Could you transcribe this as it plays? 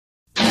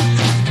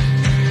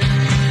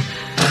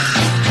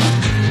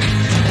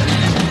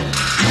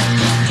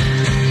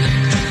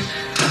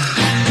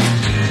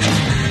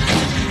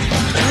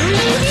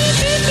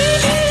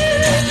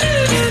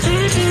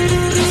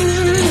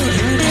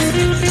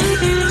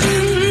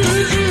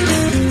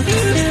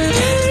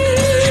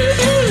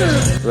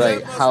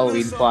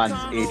Halloween plans?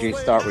 AJ,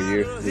 start with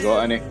you. Have you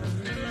got any?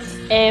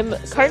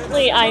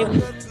 Currently,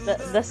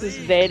 this is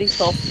very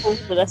topical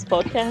for this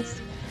podcast.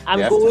 I'm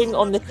Yeah. going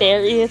on the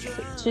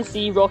 30th to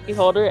see Rocky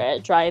Horror at a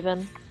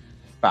drive-in.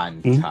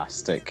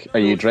 Fantastic. Are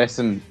you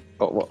dressing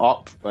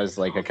up as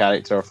like a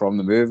character from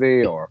the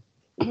movie, or?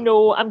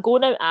 No, I'm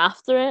going out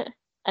after it,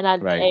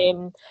 and Right.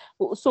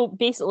 So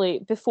basically,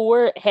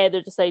 before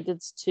Heather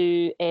decided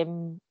to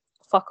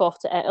fuck off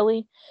to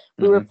Italy,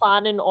 we were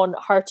planning on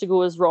her to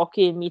go as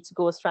Rocky and me to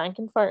go as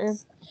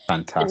Frankenfurter.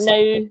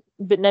 Fantastic.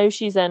 But now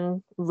she's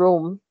in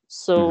Rome,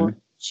 so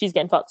she's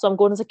getting fucked. So I'm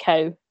going as a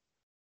cow.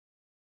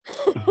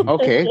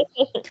 Okay.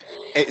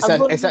 It's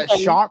a cow.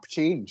 sharp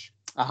change,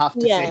 I have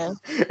to Yeah.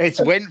 say. It's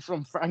went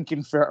from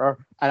Frankenfurter,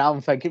 and I'm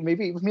thinking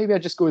maybe I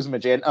just go as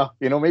Magenta.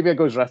 Maybe I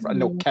go as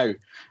no cow.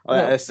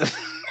 No.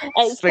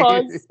 It's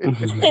because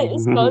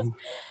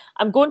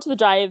I'm going to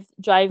the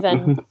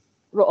drive-in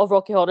of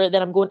Rocky Horror,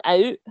 then I'm going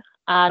out,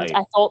 and Right.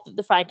 I thought that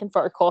the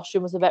Frankenfurter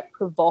costume was a bit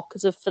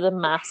provocative for the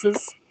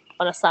masses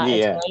on a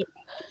Saturday night.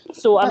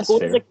 So I'm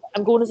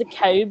going as a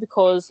cow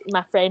because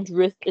my friend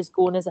Ruth is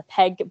going as a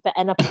pig, but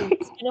in a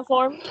police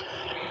uniform.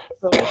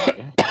 So.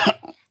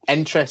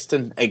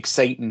 Interesting,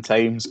 exciting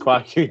times.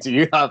 Quacky, do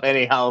you have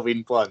any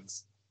Halloween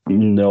plans?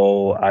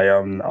 No, I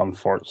am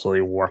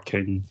unfortunately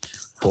working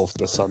both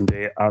the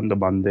Sunday and the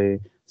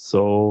Monday.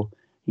 So,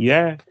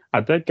 yeah,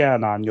 I did get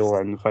an annual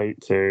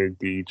invite to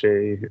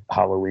DJ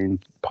Halloween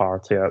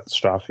party at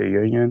Strathfield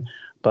Union,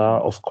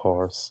 but of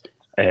course,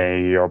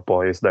 your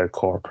boy is now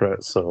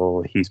corporate,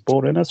 so he's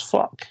boring as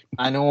fuck.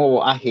 I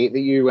know. I hate that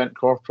you went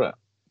corporate.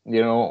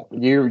 You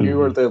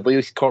were the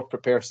least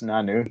corporate person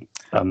I knew.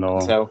 I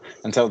know.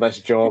 Until this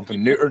job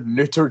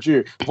neutered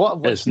you.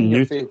 What's been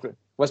your favorite?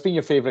 What's been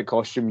your favorite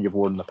costume you've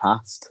worn in the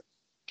past?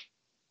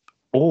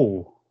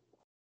 Oh,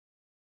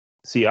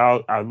 see,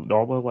 I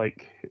normally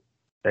like.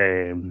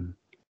 I'm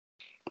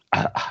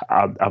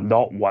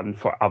not one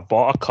for. I've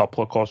bought a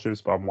couple of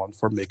costumes, but I'm one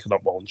for making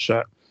up my own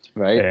shit.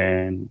 Right.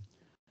 And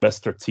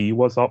Mr. T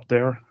was up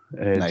there,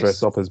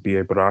 dressed up as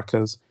B.A.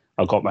 Baracus.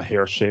 I got my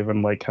hair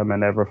shaven like him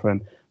and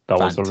everything. That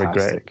was a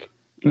regret.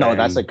 No,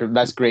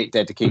 that's great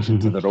dedication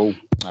to the role.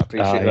 I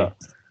appreciate that.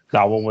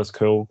 That one was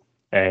cool.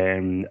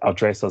 I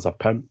dressed as a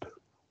pimp.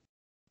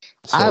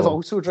 So, I have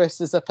also dressed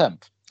as a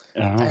pimp.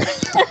 You're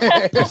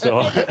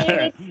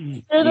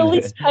the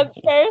least pimp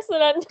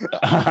person.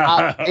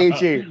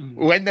 AJ,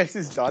 when this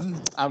is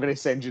done, I'm going to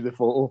send you the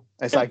photo.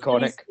 It's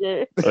iconic.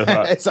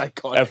 It's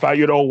iconic. In fact,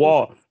 you know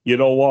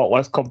what?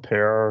 Let's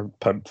compare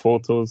pimp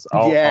photos.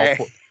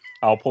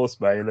 I'll post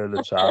mine in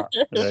the chat.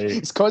 Right?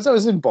 It's because I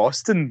was in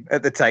Boston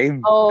at the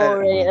time. Oh,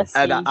 right.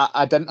 And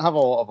I didn't have a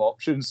lot of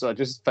options, so I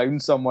just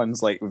found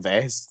someone's like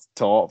vest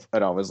top,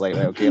 and I was like,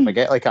 right, okay, if I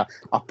get like a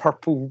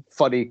purple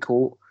funny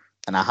coat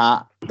and a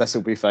hat, this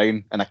will be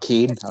fine. And a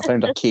cane. I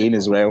found a cane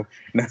as well.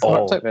 And it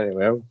worked out very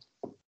well.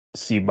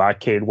 See, my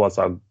cane was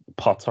a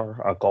putter,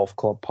 a golf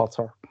club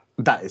putter.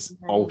 That is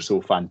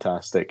also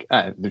fantastic.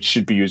 It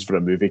should be used for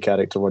a movie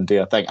character one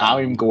day, I think.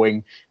 I'm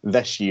going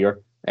this year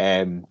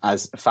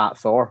as Fat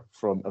Thor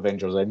from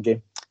Avengers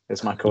Endgame.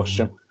 Is my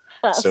costume.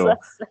 The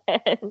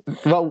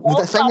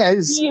thing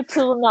is, you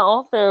pulling that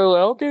off very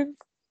well, dude.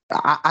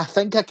 I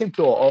think I can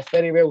pull it off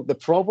very well. The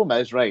problem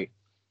is, right,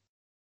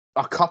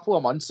 a couple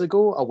of months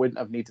ago, I wouldn't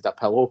have needed a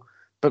pillow,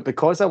 but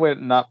because I went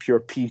in that pure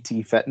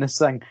PT fitness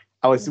thing,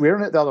 I was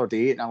wearing it the other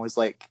day, and I was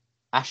like,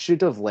 I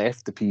should have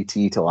left the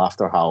PT till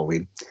after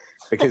Halloween,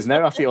 because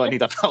now I feel I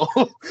need a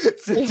pillow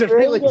to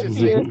really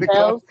just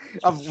because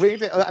I've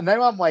waited, and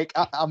now I'm like,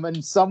 I'm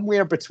in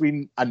somewhere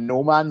between a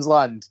no man's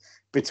land.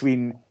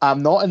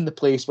 I'm not in the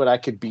place where I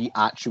could be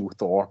actual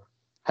Thor.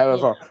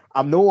 However,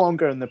 I'm no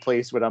longer in the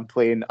place where I'm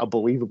playing a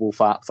believable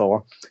Fat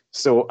Thor.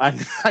 So I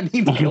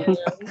need help.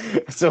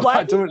 So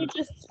why don't you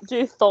just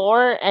do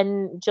Thor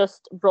and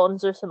just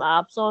bronzer some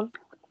abs on?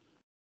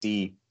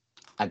 See,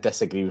 I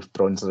disagree with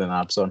bronzer and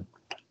abs on.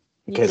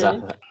 Because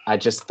I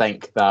just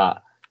think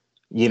that,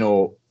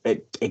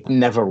 it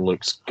never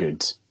looks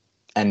good.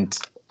 And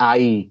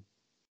I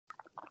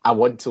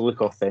want to look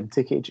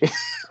authentic, AJ,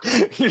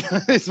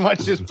 as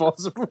much as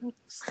possible.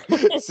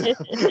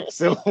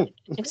 So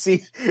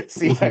see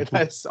how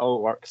this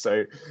all works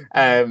out.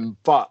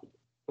 But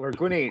we're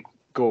going to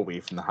go away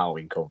from the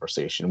Halloween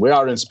conversation. We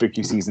are in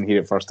spooky season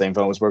here at First Time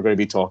Films. We're going to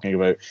be talking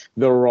about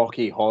the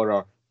Rocky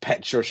Horror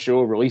Picture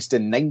Show, released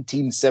in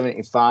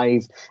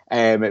 1975.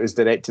 It was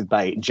directed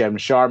by Jim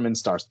Sharman,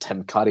 stars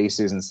Tim Curry,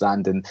 Susan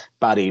Sarandon,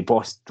 Barry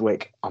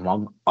Bostwick,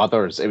 among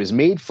others. It was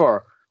made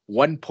for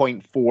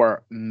 $1.4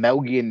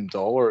 million,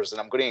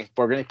 and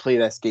we're going to play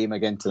this game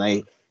again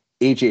tonight.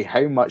 AJ,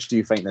 how much do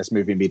you think this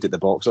movie made at the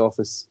box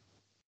office?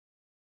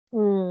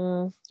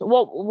 What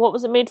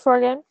was it made for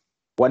again?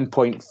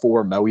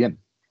 1.4 million.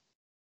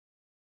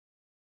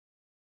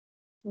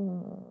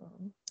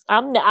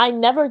 I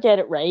never get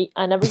it right.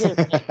 And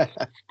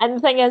the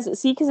thing is,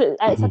 see, because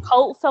it's a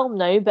cult film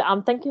now, but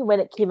I'm thinking when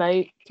it came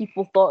out,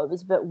 people thought it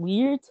was a bit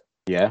weird.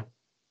 Yeah.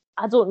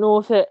 I don't know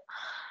if it...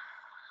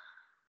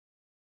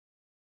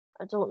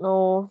 I don't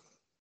know.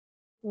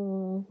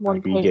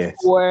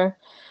 1.4.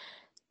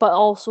 but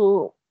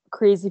also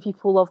crazy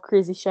people love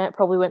crazy shit.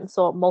 Probably went and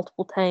saw it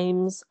multiple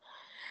times.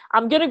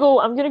 I'm gonna go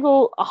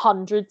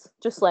 100,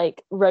 just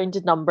like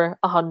rounded number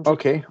 100.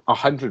 Okay,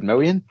 100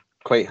 million,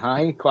 quite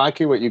high.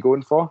 Quacky, what you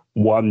going for?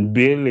 $1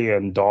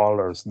 billion.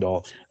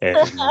 No.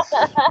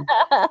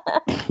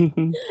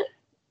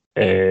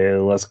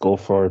 Let's go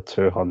for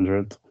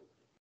 200.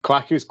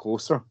 Quacky's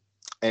closer.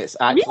 It's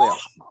actually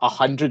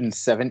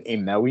 170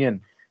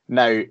 million.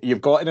 Now,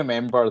 you've got to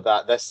remember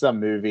that this is a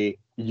movie,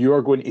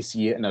 you're going to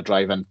see it in a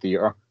drive-in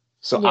theatre.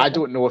 So I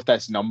don't know if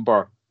this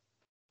number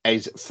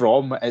is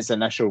from its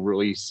initial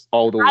release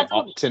all the way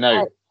up to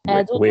now.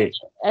 Wait,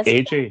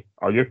 AJ,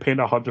 are you paying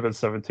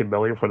 170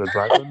 million for the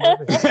drive-in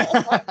movie?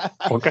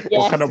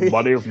 What kind of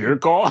money have you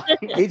got?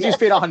 AJ's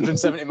paid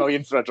 170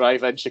 million for a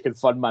drive-in. She can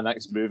fund my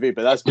next movie,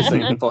 but that's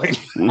beside the point.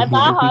 If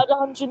I had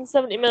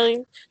 170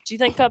 million, do you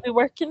think I'd be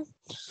working?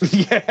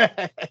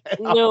 Yeah.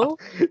 No.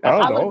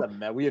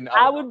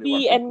 I would be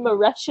working. in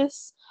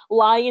Mauritius,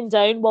 lying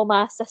down while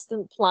my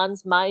assistant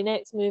plans my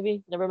next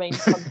movie. Never mind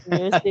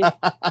continuity.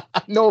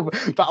 No,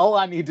 but all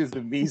I need is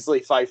the measly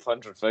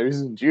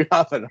 500,000. You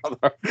have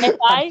another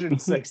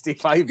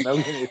 165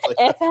 million.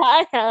 If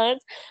I had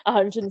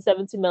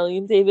 170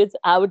 million, David,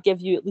 I would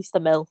give you at least a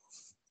mil.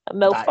 A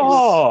mil.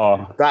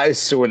 That is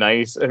so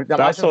nice.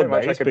 That's so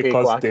nice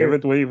because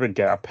David won't even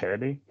get a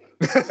penny.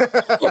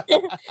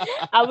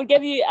 I'd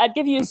give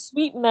you a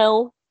sweet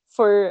mil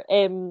for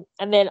and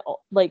then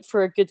like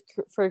for a good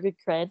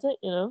credit,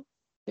 you know.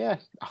 Yeah,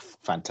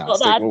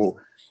 fantastic.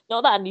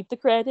 Not that I need the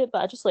credit,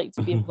 but I just like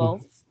to be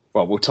involved.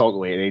 Well, we'll talk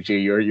later,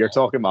 AJ. You're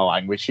talking my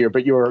language here,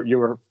 but you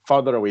were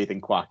further away than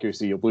Quaku,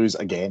 so you lose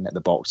again at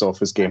the box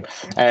office game.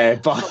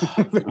 But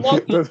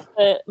not good with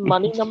the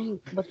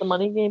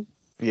money game.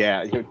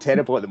 Yeah, you're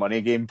terrible at the money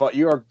game, but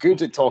you are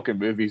good at talking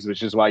movies,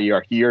 which is why you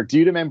are here. Do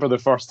you remember the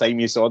first time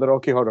you saw the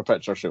Rocky Horror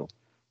Picture Show?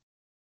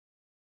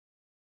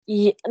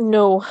 Yeah,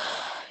 no.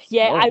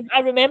 Yeah, No. I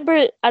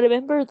remember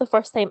the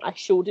first time I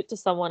showed it to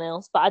someone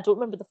else, but I don't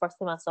remember the first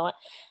time I saw it.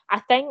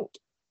 I think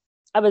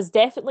I was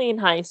definitely in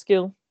high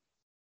school.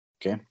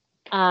 Okay.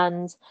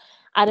 And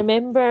I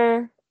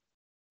remember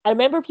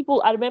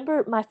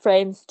my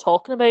friends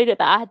talking about it,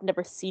 but I had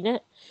never seen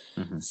it.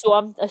 Mm-hmm. So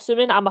I'm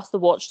assuming I must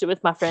have watched it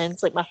with my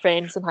friends. Like my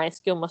friends in high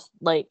school must,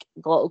 like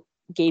the little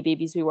gay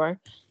babies we were.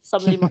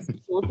 Somebody must have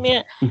showed me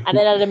it. And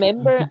then I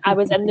remember I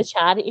was in the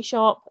charity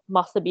shop,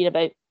 must have been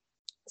about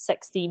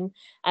 16,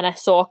 and I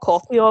saw a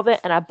copy of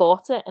it and I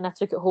bought it and I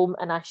took it home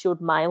and I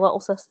showed my little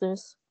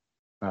sisters.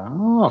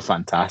 Oh,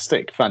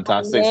 fantastic. And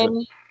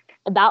then,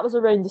 that was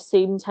around the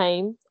same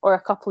time or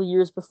a couple of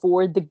years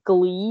before the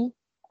Glee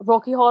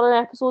Rocky Horror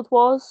episode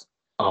was.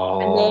 Oh.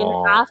 And then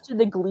after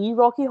the Glee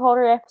Rocky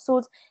Horror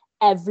episode,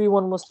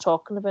 everyone was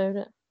talking about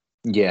it.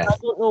 Yeah. I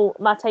don't know,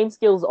 my time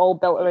scale's all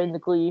built around the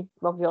Glee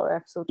Rocky Horror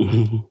episode.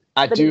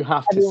 I do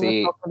have to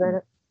say,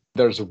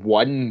 there's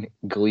one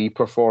Glee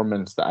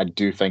performance that I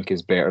do think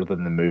is better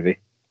than the movie.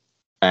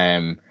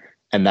 And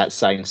that's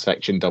Science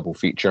Fiction Double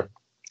Feature,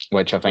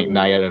 which I think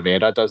Naya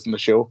Rivera does in the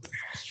show.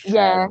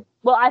 Yeah.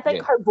 Well, I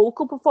think her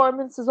vocal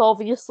performance is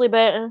obviously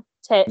better.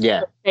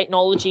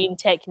 Technology and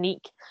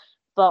technique.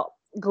 But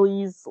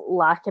Glee's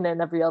lacking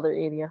in every other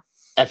area.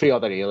 Every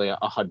other area,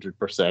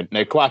 100%.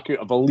 Now, Quaku,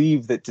 I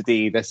believe that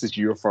today this is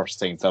your first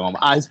time film,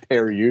 as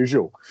per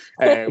usual.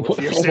 With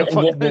yourself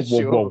on the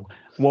show.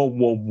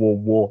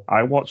 Whoa.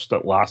 I watched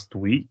it last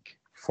week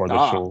for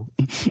the show.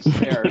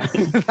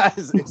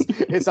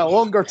 It's a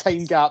longer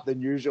time gap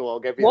than usual, I'll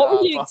give you what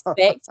that. Were you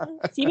expecting?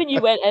 See, when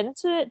you went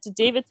into it, did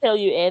David tell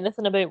you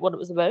anything about what it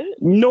was about?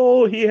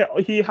 No, he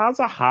has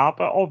a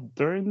habit of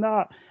doing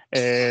that.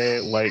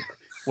 Like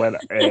when,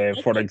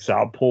 for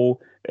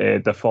example,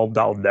 the film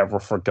that I'll never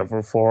forgive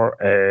her for,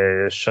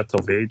 Shit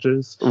of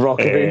Ages.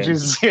 Rock of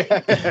Ages.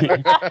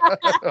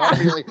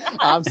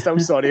 I'm still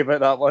sorry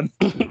about that one.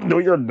 No,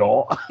 you're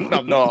not.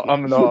 I'm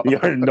not.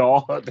 You're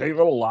not. Don't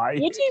even lie.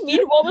 What do you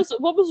mean?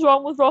 What was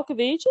wrong with Rock of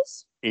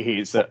Ages? He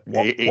hates it.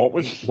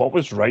 What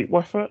was right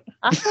with it?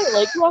 I quite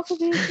like Rock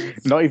of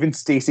Ages. Not even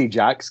Stacey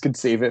Jacks could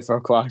save it for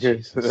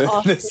Quackers.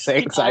 The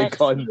sex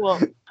icon.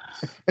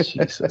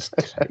 Jesus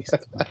Christ.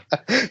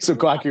 So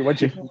Quacky,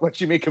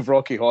 what you make of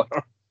Rocky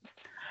Horror?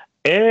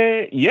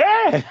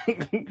 Yeah,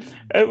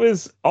 it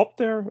was up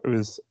there. It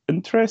was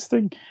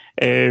interesting.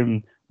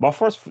 The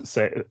first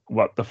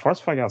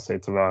thing I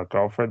said to my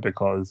girlfriend,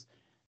 because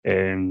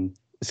I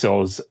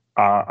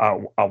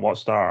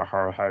watched that at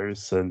her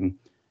house,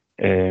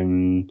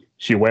 and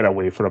she went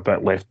away for a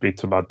bit, left me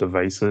to my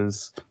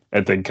devices,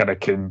 and then kind of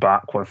came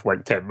back with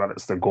like 10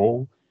 minutes to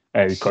go,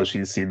 because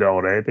she's seen it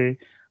already.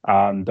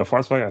 And the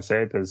first thing I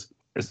said is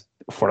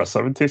for a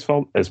 70s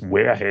film, is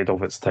way ahead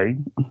of its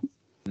time.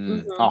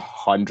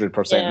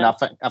 100%. And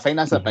I think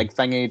that's a big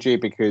thing,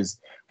 AJ, because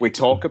we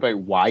talk about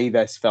why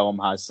this film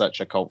has such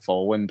a cult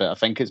following, but I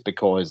think it's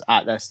because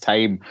at this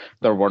time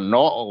there were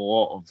not a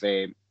lot of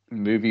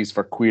movies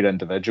for queer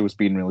individuals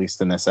being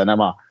released in the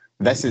cinema.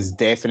 This is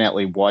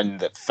definitely one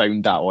that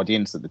found that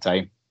audience at the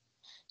time.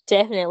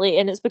 Definitely,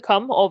 and it's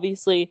become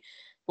obviously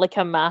like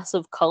a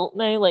massive cult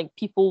now. Like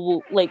people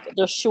will, like,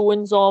 there's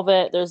showings of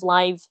it, there's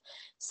live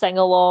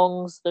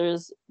sing-alongs,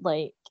 there's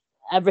like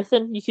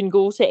everything. You can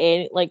go to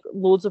any, like,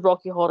 loads of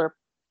Rocky Horror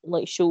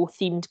like show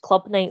themed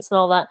club nights and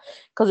all that,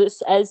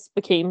 because it's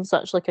became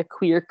such like a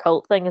queer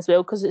cult thing as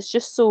well, because it's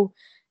just so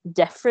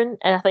different.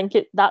 And I think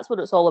that's what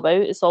it's all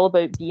about. It's all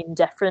about being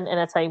different in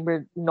a time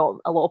where not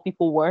a lot of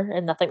people were,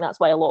 and I think that's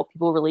why a lot of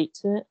people relate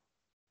to it.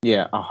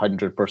 Yeah,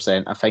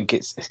 100%. I think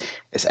it's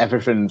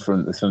everything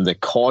from the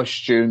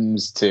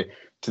costumes to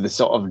the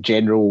sort of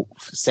general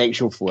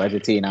sexual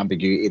fluidity and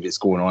ambiguity that's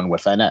going on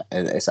within it.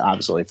 It's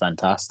absolutely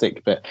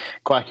fantastic. But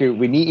Kwaku,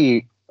 we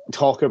need to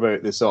talk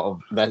about the sort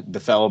of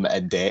the film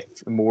in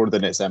depth more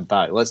than its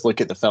impact. Let's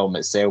look at the film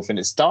itself, and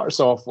it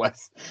starts off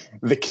with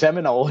the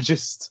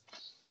criminologist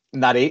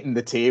narrating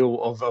the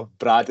tale of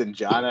Brad and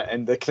Janet,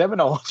 and the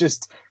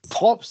criminologist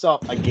pops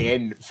up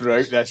again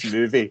throughout this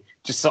movie,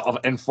 just sort of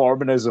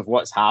informing us of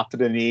what's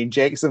happening. He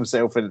injects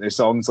himself into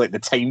songs like The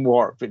Time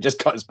Warp. It just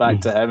cuts back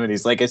to him, and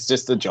he's like, "It's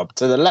just a jump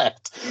to the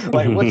left."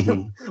 Like,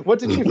 what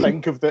did you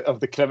think of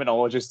the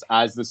criminologist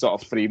as the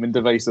sort of framing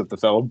device of the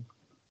film?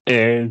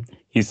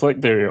 He's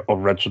like the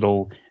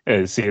original,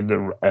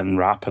 saying in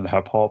rap and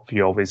hip hop,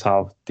 you always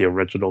have the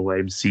original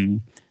MC.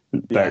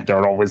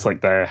 They're always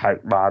like the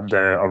hype man,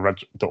 the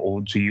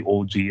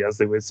OG, as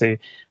they would say.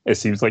 It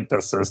seems like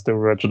this is the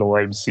original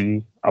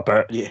MC. I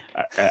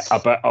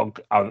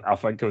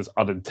think it was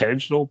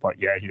unintentional, but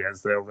yeah, he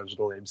is the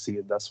original MC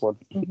in this one.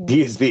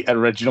 He is the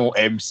original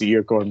MC,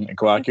 according to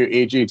Kwaku.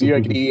 AJ, do you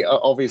agree?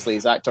 Obviously,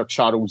 it's actor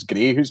Charles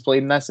Gray who's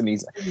playing this, and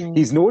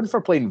he's known for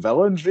playing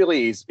villains,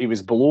 really. He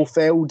was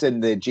Blofeld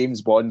in the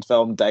James Bond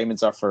film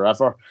Diamonds Are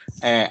Forever,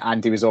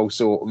 and he was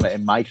also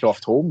in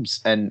Mycroft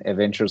Holmes in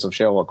Adventures of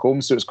Sherlock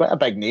Holmes, so it's quite a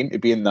big name to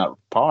be in that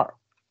part.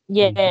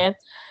 Yeah.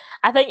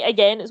 I think,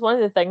 again, it's one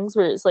of the things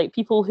where it's like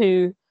people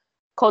who,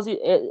 because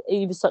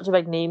he was such a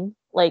big name,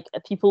 like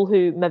people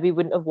who maybe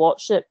wouldn't have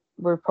watched it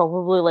were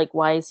probably like,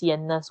 why is he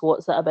in this?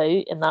 What's it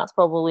about? And that's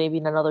probably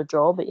been another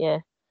draw, but yeah.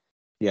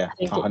 Yeah,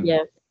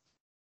 100%,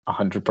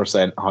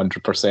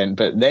 100%.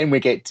 But then we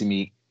get to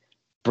meet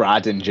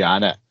Brad and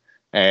Janet.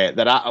 They're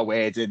at a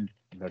wedding.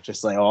 They're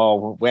just like,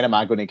 oh, when am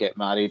I going to get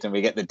married? And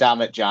we get the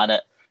 "Damn It,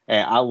 Janet,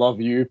 I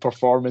Love You"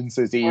 performance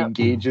as he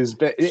engages.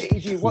 But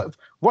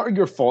what are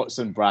your thoughts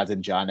on Brad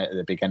and Janet at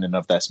the beginning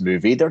of this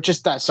movie? They're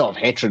just that sort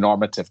of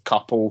heteronormative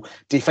couple.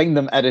 Do you find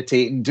them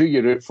irritating? Do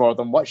you root for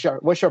them? What's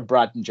your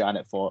Brad and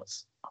Janet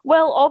thoughts?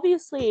 Well,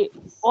 obviously,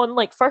 on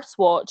like first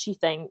watch, you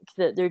think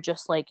that they're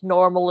just like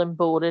normal and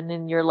boring,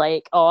 and you're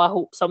like, oh, I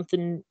hope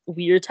something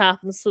weird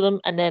happens to them,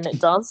 and then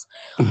it does.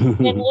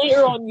 Then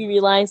later on, you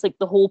realize like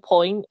the whole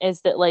point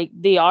is that like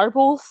they are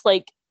both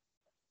like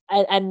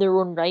in their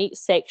own right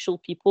sexual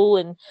people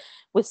and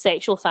with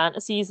sexual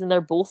fantasies, and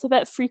they're both a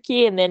bit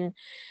freaky, and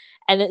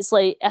it's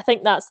like, I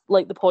think that's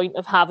like the point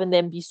of having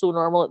them be so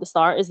normal at the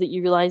start, is that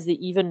you realize that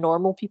even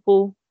normal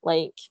people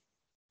like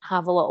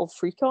have a little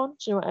freak on. Do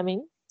you know what I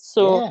mean?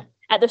 So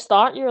at the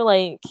start you're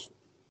like,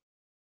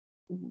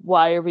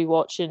 why are we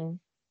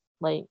watching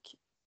like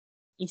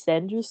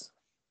EastEnders?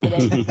 Yeah,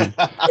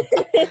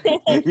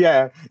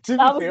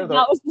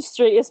 that was the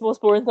straightest, most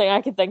boring thing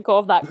I could think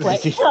of that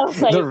quick. I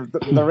was like, they're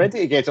ready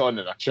to get on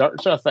in a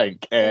church, I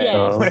think.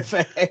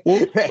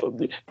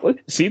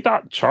 See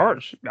that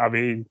church? I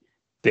mean,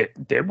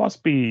 there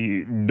must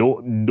be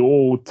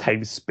no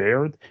time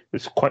spared.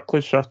 It's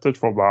quickly shifted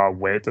from a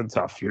wedding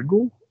to a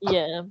funeral.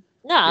 Yeah.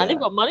 They've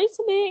got money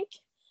to make.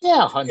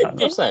 Yeah,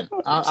 100%.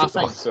 I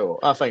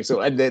think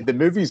so. And the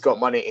movie's got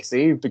money to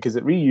save because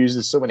it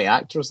reuses so many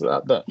actors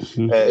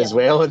as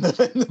well in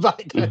the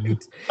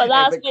background. But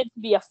that's meant to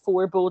be a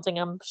foreboding,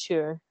 I'm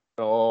sure.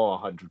 Oh,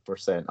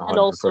 100%. And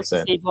also to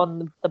save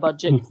on the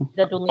budget.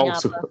 They'd only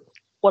have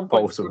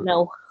 1.4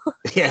 mil.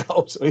 Yeah,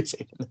 also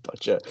saving the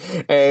budget.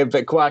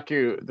 But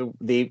Kwaku,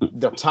 the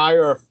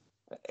tire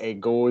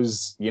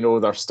goes,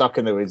 they're stuck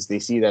in the woods. They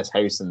see this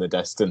house in the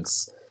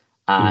distance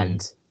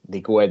and they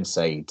go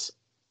inside.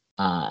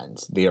 And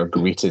they are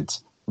greeted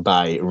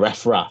by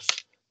Riff Raff,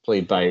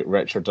 played by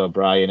Richard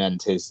O'Brien,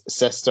 and his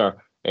sister,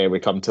 we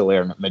come to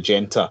learn,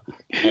 Magenta.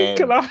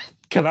 Can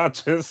I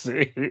just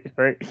say,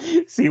 right?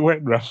 See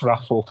when Riff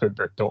Raff opened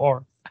the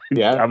door?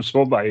 Yeah. I'm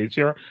showing my age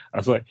here. I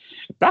was like,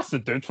 that's the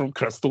dude from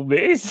Crystal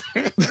Maze.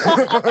 I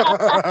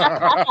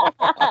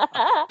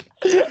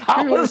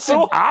was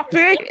so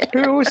happy.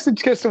 Who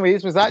hosted Crystal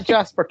Maze? Was that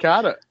Jasper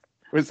Carrot?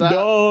 Was that?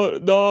 No,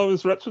 it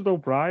was Richard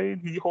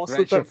O'Brien. He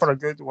hosted it for a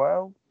good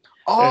while.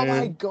 Oh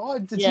my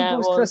God! Did he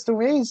host Crystal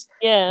Maze?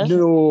 Yeah.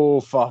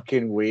 No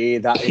fucking way.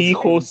 He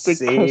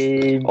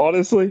hosted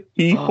honestly,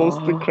 he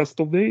hosted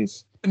Crystal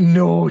Maze.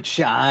 No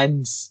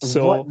chance.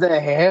 So, what the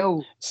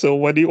hell? So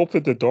when he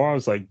opened the door, I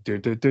was like,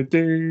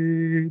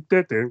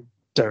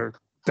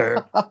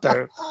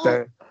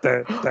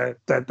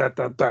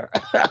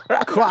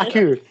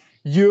 Kwaku,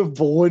 you've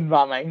blown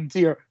my mind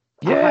here.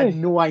 Yeah. I had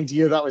no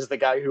idea that was the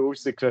guy who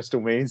hosted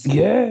Crystal Maze.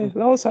 Yeah, that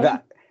was him.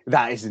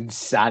 That is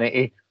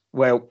insanity.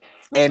 Well,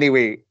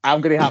 anyway,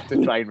 I'm going to have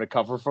to try and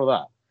recover for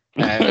that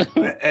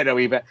in a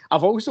wee bit.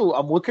 I'm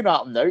looking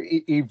at him now.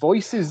 He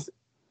voices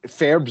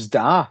Ferb's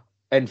da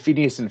and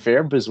Phineas and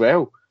Ferb as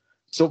well.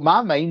 So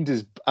my mind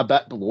is a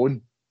bit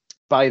blown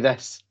by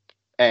this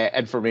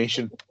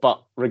information.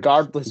 But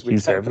regardless,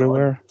 he's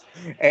everywhere.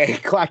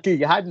 Quacky,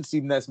 you hadn't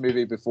seen this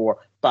movie before,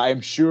 but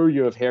I'm sure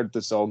you have heard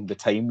the song "The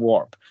Time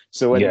Warp."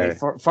 So when they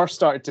first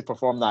started to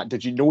perform that,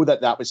 did you know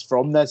that was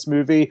from this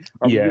movie?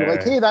 Or were you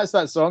like, hey, that's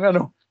that song I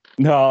know?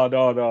 No.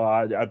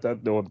 I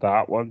didn't know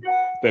that one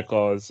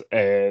because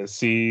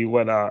see,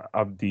 when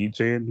I'm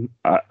DJing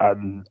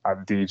and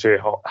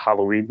DJ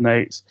Halloween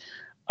nights,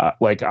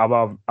 like I'm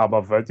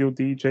a video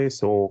DJ,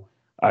 so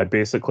I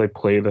basically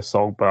play the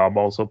song, but I'm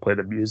also playing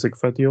the music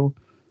video.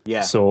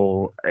 Yeah.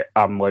 So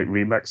I'm like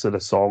remixing the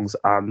songs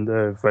and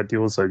the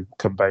videos and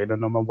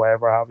combining them and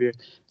whatever have you.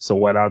 So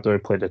when I do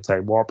play the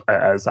Time Warp,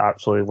 it is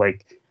actually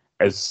like,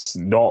 it's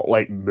not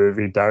like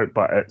movied out,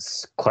 but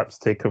it's clips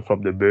taken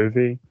from the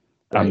movie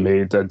and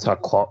made into a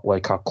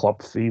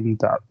club theme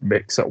that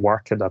makes it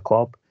work in a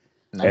club.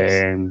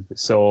 Nice.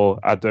 So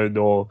I don't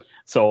know.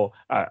 So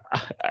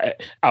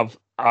I've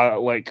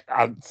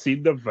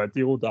seen the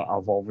video that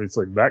I've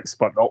obviously mixed,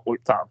 but not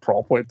looked at it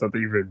properly.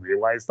 Didn't even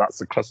realise that's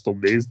the Crystal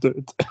Maze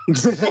dude.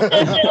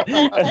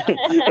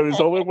 It was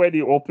only when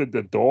he opened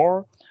the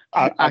door.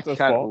 I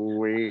can't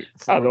wait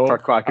for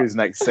Quacky's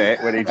next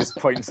set when he just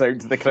points out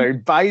to the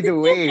crowd, by the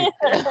way,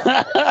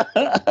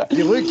 if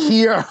you look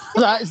here,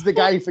 that's the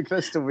guy for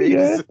Crystal Maze.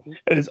 Yeah.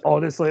 It's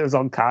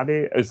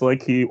uncanny. It's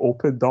like he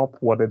opened up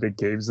one of the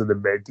games in the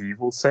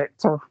medieval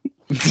sector.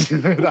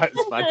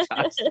 That's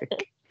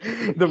fantastic.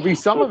 There'll be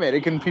some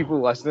American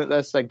people listening to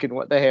this thinking,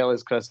 what the hell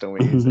is Crystal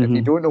Maze? If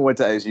you don't know what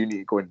it is, you need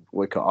to go and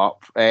look it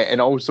up.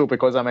 And also,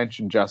 because I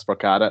mentioned Jasper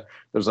Carrott,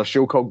 there's a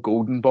show called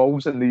Golden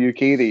Balls in the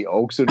UK that you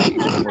also need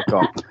to look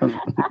up,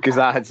 because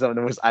that had some of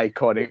the most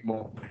iconic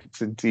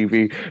moments in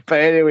TV. But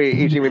anyway,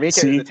 AJ, we make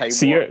it at the time.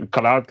 See it,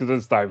 because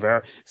it's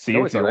divert. See,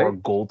 if you're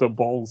on Golden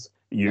Balls,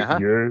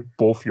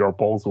 both your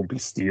balls will be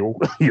steel.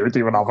 You don't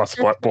even have a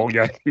split ball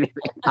yet.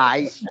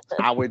 I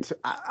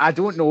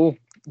don't know.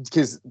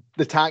 Because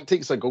the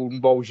tactics of Golden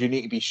Balls, you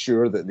need to be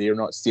sure that they're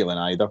not stealing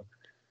either.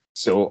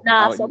 So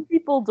some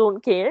people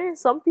don't care.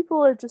 Some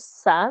people are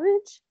just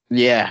savage.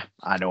 Yeah,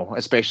 I know.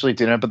 Especially,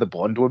 do you remember the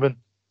blonde woman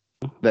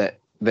that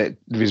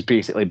was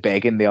basically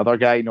begging the other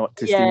guy not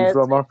to steal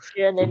from her?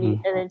 Yeah,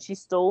 and then she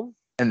stole.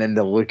 And then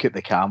the look at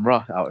the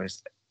camera, that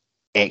was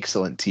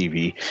excellent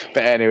TV.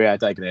 But anyway, I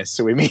digress.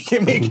 So we make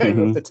it out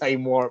of the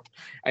Time Warp,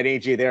 and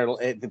AJ there,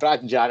 the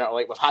Brad and Janet are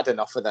like, we've had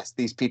enough of this.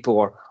 These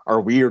people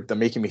are weird. They're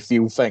making me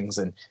feel things.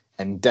 And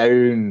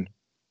down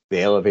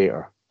the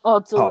elevator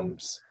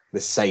comes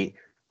the sight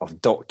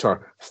of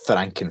Dr.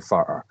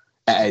 Frankenfurter.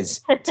 It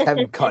is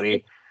Tim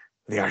Curry.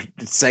 They are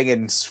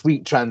singing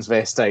Sweet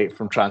Transvestite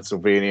from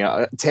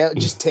Transylvania.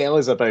 Tell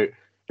us about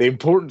the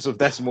importance of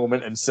this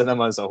moment in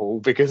cinema as a whole,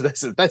 because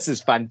this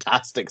is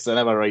fantastic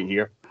cinema right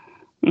here.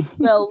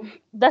 Well,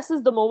 this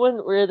is the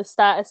moment where the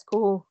status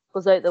quo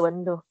goes out the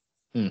window.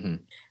 Mm-hmm.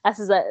 This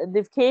is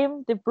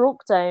it. They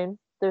broke down.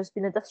 There's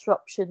been a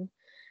disruption.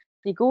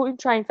 They go and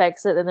try and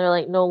fix it, and they're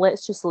like, no,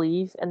 let's just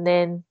leave. And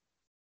then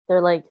they're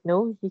like,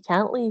 no, you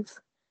can't leave.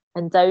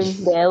 And down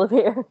the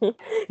elevator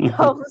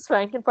comes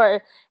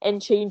Frankenfurter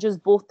and changes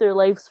both their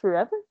lives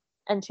forever,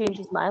 and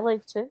changes my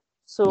life too.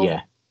 So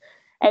yeah.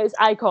 It was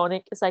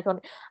iconic. It's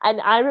iconic. And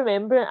I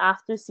remember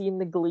after seeing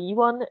the Glee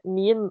one,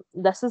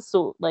 this is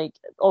so, like,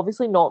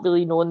 obviously not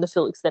really knowing the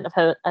full extent of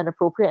how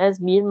inappropriate it is,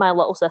 me and my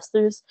little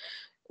sisters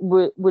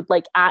would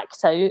like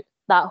act out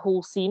that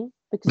whole scene,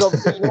 because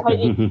obviously you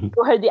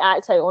know how they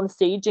act out on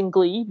stage in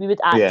Glee. We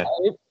would act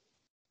out,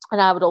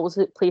 and I would always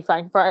play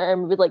Frankfurter,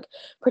 and we would like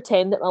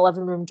pretend that my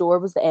living room door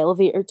was the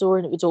elevator door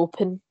and it would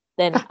open.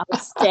 Then I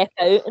would step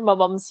out in my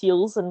mum's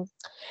heels, and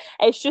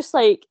it's just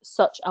like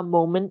such a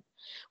moment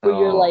where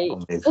you're like,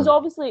 because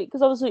obviously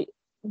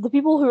the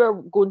people who are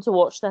going to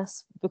watch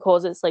this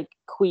because it's like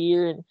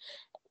queer and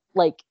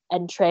like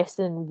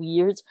interesting and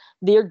weird,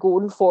 they're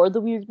going for the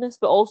weirdness.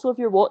 But also, if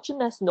you're watching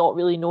this not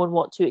really knowing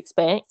what to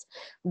expect,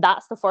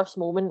 that's the first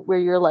moment where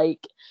you're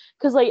like,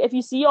 because like if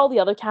you see all the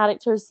other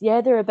characters,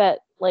 they're a bit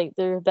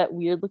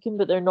weird looking,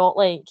 but they're not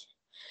like,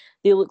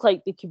 they look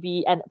like they could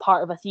be in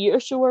part of a theatre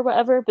show or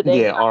whatever. But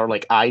then, or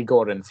like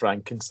Igor and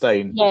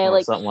Frankenstein, or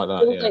like something like that.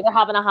 They look like they're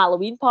having a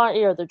Halloween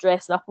party or they're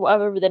dressing up or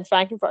whatever. But then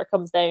Frankenfurter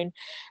comes down,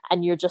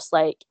 and you're just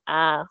like,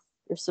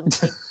 there's some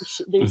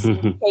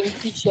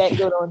kinky shit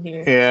going on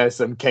here. Yeah,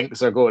 some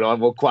kinks are going on.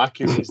 Well,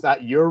 Quacky, is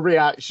that your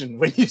reaction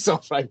when you saw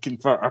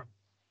Frankenfurter?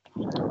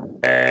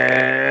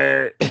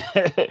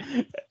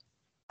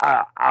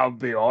 I'll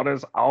be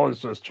honest, I was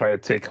just trying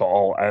to take it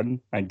all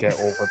in and get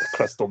over the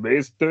Crystal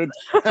Maze dude.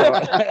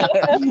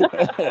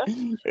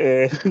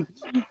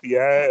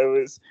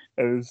 It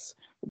was.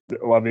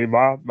 I mean,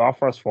 my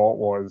first thought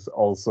was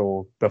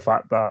also the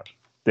fact that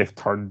they've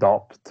turned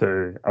up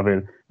to. I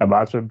mean,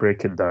 imagine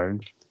breaking down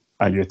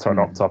and you turn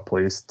up to a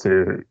place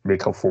to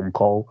make a phone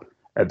call,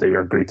 and then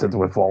you're greeted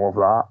with all of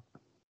that.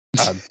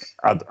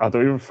 And I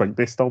don't even think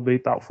they still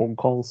made that phone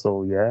call.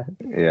 So yeah,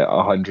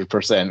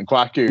 100%.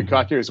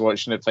 Kwaku is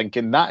watching it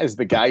thinking that is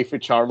the guy for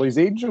Charlie's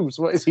Angels.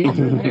 What is he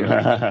doing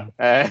here?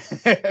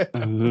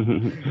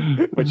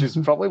 Which is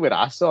probably where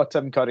I saw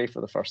Tim Curry for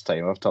the first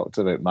time. I've talked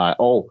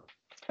about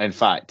in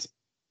fact,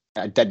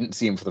 I didn't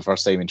see him for the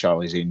first time in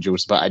Charlie's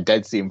Angels, but I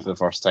did see him for the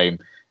first time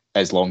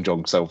as Long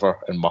John Silver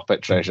in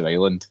Muppet Treasure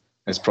Island.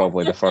 Is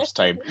probably the first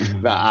time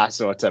that I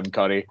saw Tim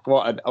Curry.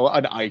 What an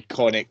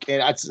iconic!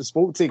 I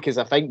spoke to because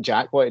I think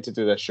Jack wanted to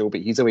do this show,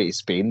 but he's away to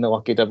Spain, the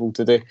lucky devil,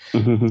 today,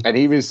 and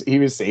he was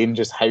saying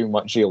just how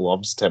much he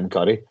loves Tim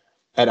Curry,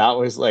 and I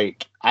was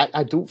like,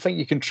 I don't think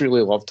you can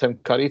truly love Tim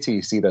Curry till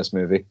you see this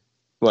movie.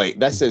 Like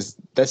this is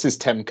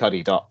Tim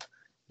Curried up,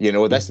 you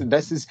know. This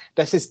is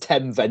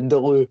Tim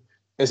Vindaloo,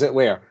 as it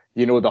were.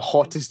 You know, the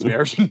hottest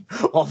version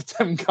of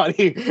Tim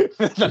Curry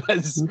there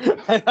is.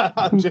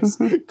 I'm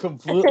just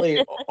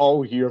completely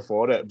all here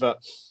for it.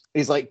 But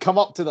he's like, come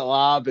up to the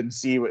lab and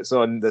see what's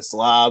on this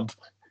lab.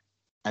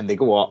 And they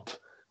go up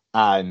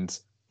and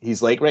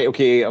he's like, right,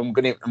 okay, I'm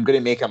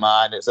gonna make a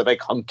man. It's a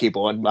big hunky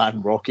blonde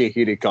man, Rocky,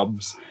 here he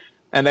comes.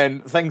 And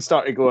then things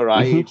start to go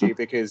awry, AJ,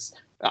 because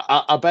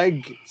a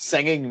big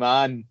singing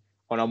man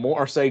on a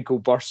motorcycle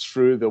bursts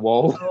through the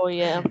wall. Oh,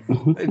 yeah.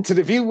 To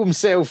reveal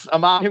himself, a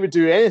man who would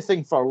do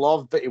anything for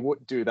love, but he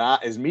won't do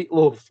that, is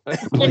Meatloaf.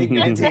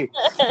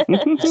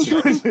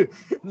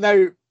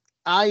 Now,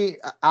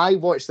 I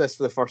watched this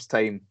for the first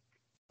time.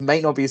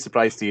 Might not be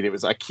surprised to hear it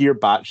was a Keir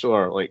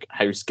Bachelor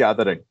house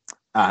gathering.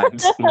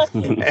 And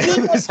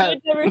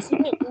I'd never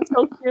seen it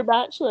until Keir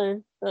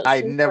Bachelor.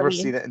 I'd never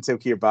seen it until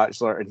Keir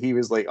Bachelor, and he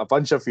was like a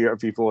bunch of theatre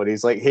people, and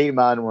he's like, "Hey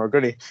man, we're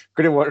gonna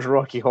watch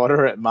Rocky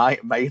Horror at my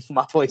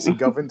place in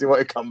Govan. Do you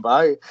want to come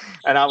by?"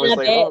 And I was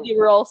you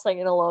were all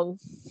singing along.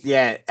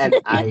 Yeah, and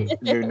I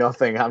knew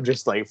nothing. I'm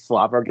just like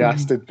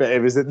flabbergasted. But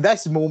it was at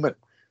this moment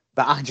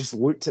that I just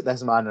looked at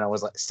this man and I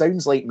was like,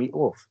 "Sounds like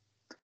Meatloaf."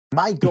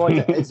 My God,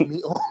 it is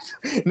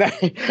Meatloaf. Now,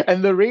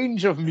 and the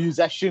range of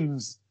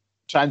musicians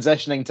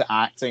transitioning to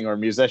acting or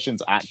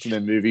musicians acting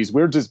in movies,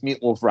 where does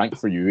Meatloaf rank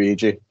for you,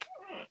 AJ?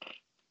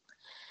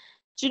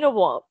 Do you know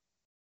what?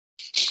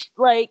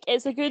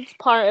 It's a good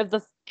part of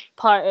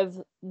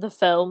the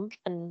film,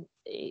 and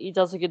he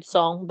does a good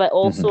song. But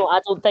also,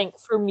 I don't think,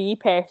 for me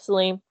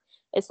personally,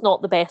 it's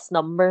not the best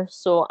number.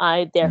 So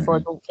I therefore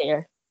don't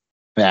care.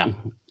 Yeah,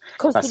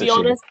 because to be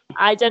honest,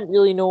 I didn't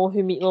really know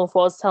who Meatloaf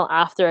was till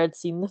after I'd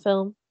seen the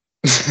film.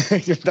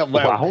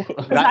 Wow,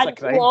 that's a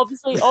crime.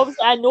 Obviously,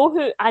 I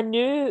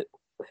knew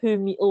who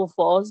Meatloaf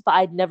was, but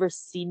I'd never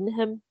seen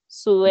him.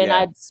 So when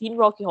I'd seen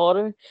Rocky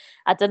Horror,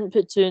 I didn't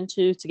put two and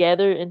two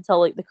together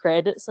until the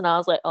credits, and I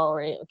was like, "Oh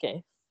right,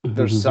 okay."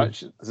 There's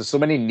so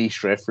many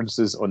niche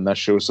references on this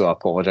show, so I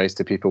apologise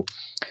to people.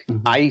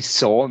 I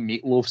saw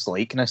Meatloaf's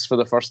likeness for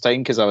the first time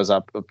because I was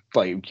a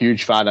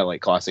huge fan of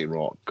classic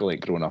rock,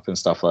 growing up and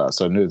stuff like that,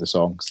 so I knew the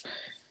songs.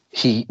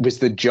 He was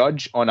the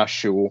judge on a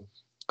show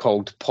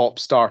called Pop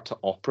Star to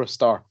Opera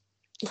Star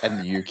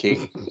in the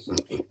UK,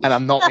 and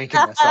I'm not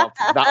making this up.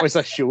 That was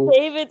a show,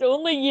 David,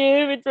 only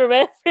you would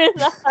remember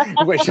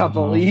that, which I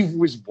believe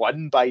was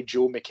won by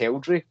Joe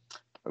McElderry.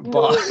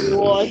 But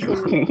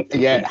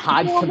it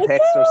had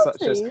competitors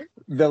such as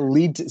the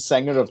lead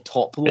singer of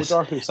Top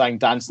Loader, who sang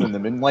 "Dancing in the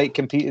Moonlight,"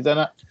 competed in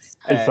it.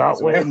 Is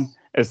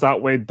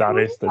that when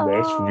Darius the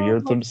Nest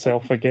reared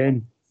himself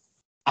again?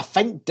 I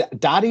think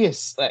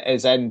Darius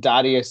is in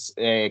Darius,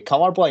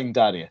 Colorblind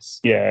Darius.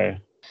 Yeah,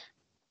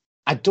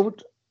 I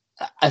don't.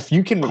 If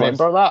you can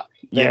remember that,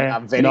 then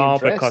I'm very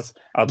impressed. Because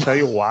I'll tell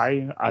you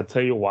why. I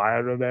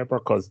remember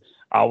because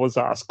I was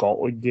at a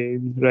Scotland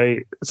game,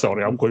 right?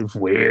 Sorry, I'm going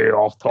way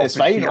off topic. It's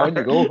fine. On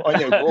you go.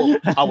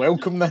 I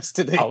welcome this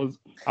today. I was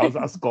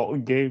at a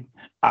Scotland game,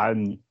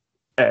 and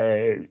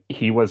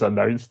he was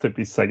announced to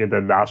be singing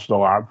the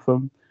national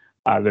anthem,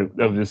 and it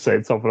was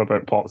said something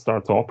about Pop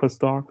Star to Opera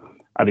Star,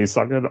 and he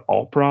sang an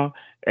opera.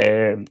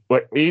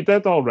 But he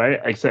did all right,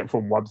 except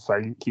for one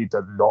thing: he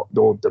did not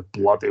know the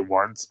bloody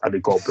words, and he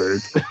got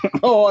booed.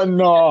 Oh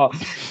no!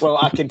 Well,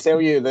 I can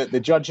tell you that the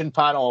judging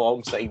panel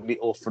alongside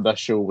Meatloaf for this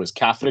show was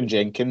Catherine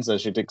Jenkins,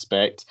 as you'd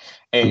expect,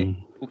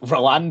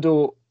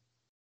 Rolando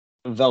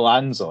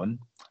Villanzon,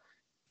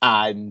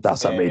 and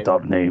that's a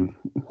made-up name.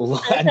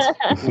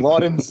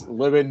 Lawrence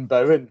Lewin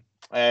Bowen,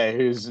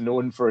 who's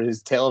known for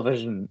his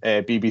television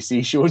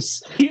BBC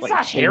shows. He's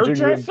a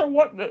hairdresser.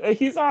 What?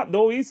 He's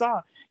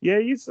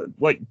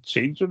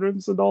changing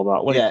rooms and all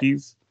that.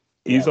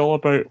 He's all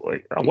about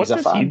what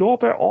does he know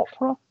about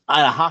opera?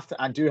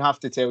 I do have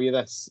to tell you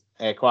this,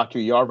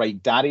 Kwaku, you're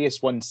right.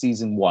 Darius won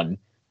season 1,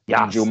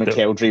 and Joe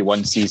McElderry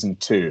won season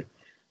 2.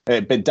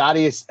 But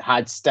Darius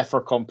had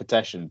stiffer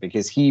competition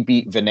because he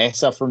beat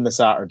Vanessa from the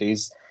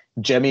Saturdays,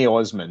 Jimmy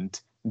Osmond,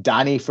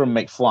 Danny from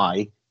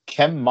McFly,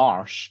 Kim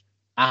Marsh,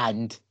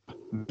 and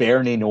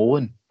Bernie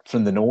Nolan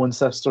from the Nolan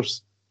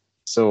sisters.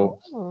 So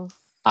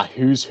a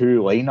who's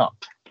who lineup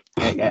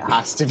It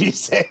has to be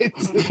said.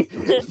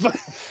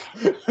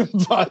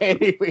 but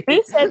anyway.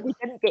 Who said we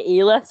didn't get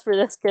A-list for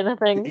this kind of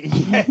thing?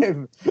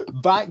 Yeah,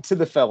 back to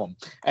the film.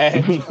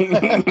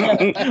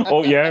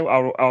 Oh yeah,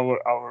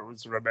 I'll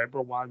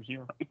remember why I'm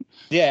here.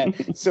 Yeah,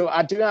 so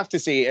I do have to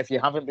say, if you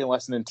haven't been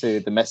listening to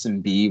The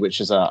Missing Bee,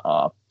 which is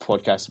a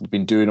podcast we've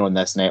been doing on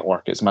this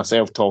network, it's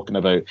myself talking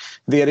about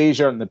the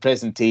erasure and the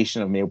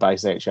presentation of male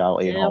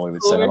bisexuality in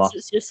Hollywood cinema.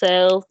 It's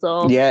yourself,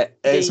 though. Yeah,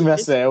 it's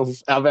myself.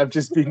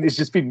 It's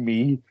just been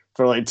me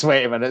for like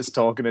 20 minutes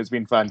talking. It's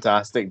been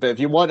fantastic. But if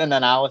you want an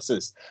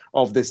analysis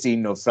of the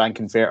scene of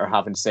Frank-N-Furter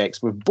having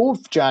sex with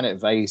both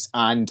Janet Weiss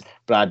and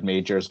Brad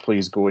Majors,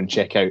 please go and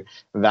check out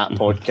that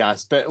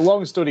podcast. But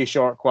long story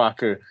short,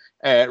 Kwaku,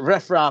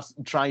 Riff Raff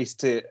tries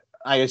to,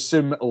 I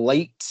assume,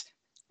 light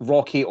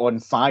Rocky on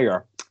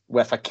fire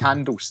with a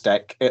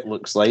candlestick, it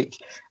looks like,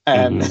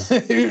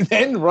 who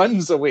then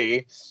runs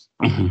away.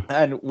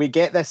 And we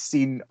get this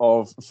scene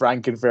of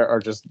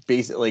Frank-N-Furter just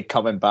basically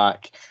coming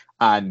back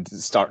and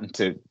starting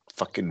to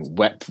fucking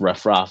whip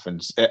Riff Raff,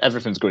 and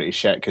everything's going to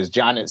shit because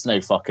Janet's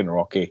now fucking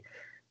Rocky.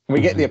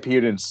 We get the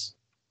appearance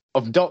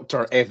of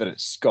Dr.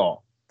 Everett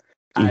Scott.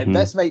 And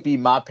this might be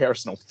my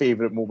personal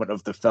favourite moment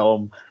of the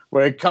film,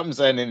 where it comes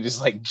in and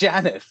is like,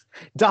 Janet,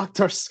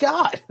 Dr.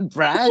 Scott,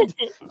 Brad,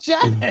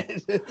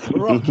 Janet,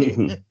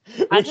 Rocky.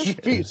 I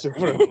just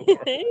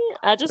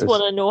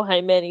want to know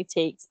how many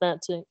takes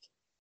that took.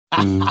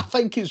 I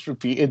think it's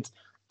repeated.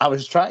 I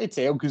was trying to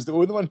tell, because the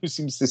only one who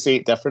seems to say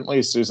it differently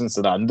is Susan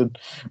Sarandon.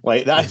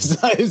 Like, that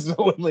is the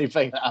only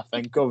thing that I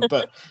think of.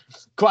 But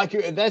quite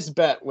this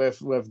bit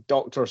with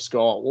Dr.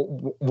 Scott,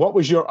 what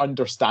was your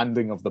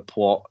understanding of the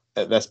plot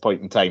at this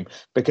point in time?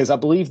 Because I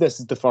believe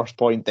this is the first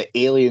point that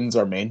aliens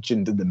are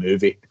mentioned in the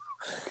movie.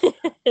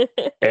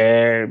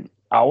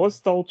 I was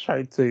still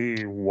trying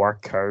to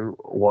work out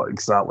what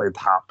exactly had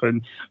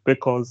happened,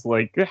 because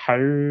like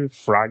how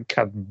Frank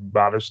had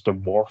managed to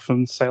morph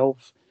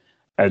himself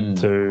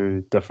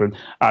into different,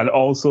 and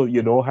also,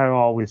 you know how I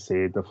always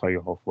say the thing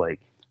of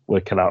like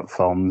looking at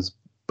films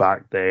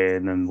back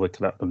then and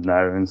looking at them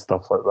now and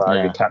stuff like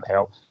that, you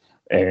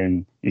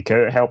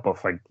can't help but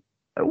think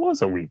it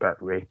was a wee bit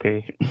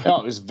rapey.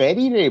 No, it was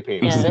very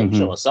rapey. It was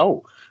sexual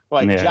assault.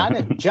 Like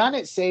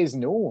Janet says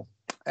no.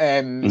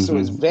 So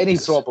it's very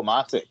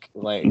problematic.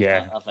 Like,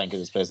 I think, in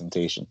his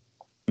presentation.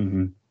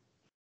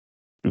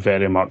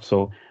 Very much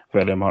so.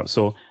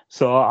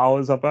 So I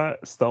was a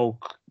bit still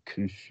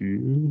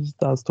confused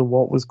as to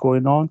what was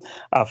going on.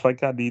 I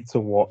think I need to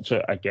watch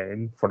it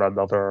again for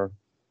another,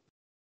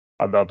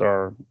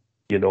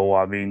 you know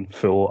what I mean,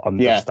 full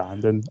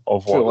understanding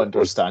of what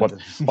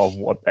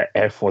the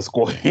F was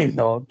going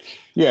on.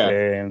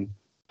 Yeah.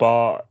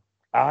 But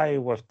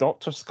with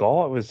Dr.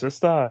 Scott, it was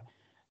just I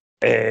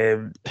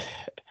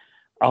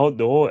don't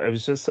know. It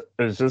was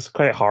just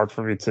quite hard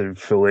for me to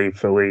fully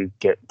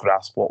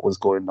grasp what was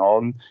going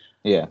on.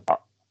 Yeah.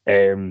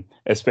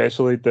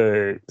 Especially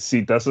this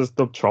is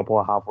the trouble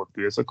I have with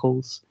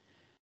musicals,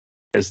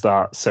 is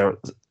that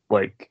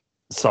like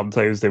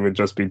sometimes they would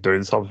just be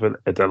doing something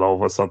and then all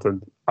of a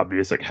sudden a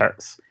music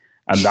hits,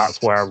 and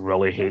that's why I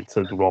really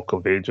hated Rock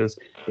of Ages,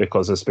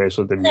 because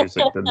especially the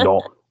music did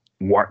not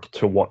work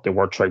to what they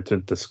were trying to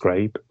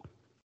describe.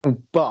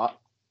 But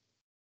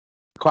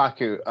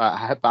Kwaku,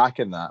 I hit back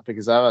in that,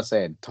 because as I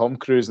said, Tom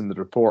Cruise and the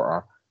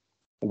reporter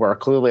were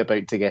clearly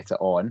about to get it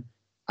on,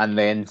 and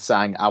then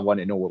sang "I Want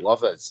to Know What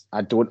Love Is."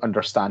 I don't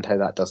understand how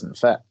that doesn't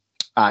fit.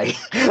 I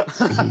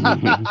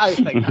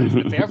think that's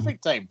the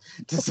perfect time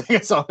to sing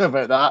a song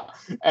about that.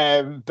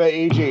 But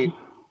AJ,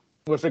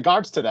 with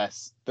regards to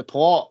this, the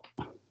plot,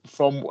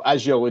 from,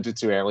 as you alluded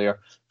to earlier,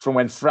 from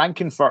when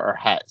Frank-N-Furter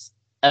hits,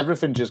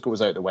 everything just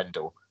goes out the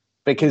window.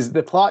 Because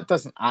the plot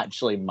doesn't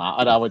actually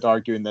matter, I would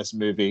argue, in this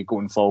movie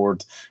going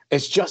forward.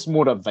 It's just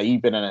more a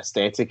vibe and an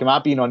aesthetic. Am I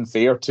being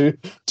unfair to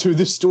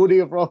the story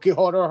of Rocky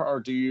Horror,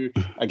 or do you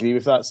agree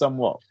with that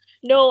somewhat?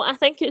 No, I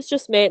think it's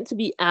just meant to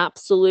be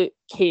absolute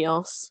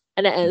chaos,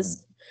 and it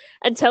is.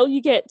 Until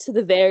you get to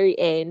the very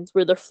end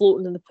where they're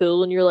floating in the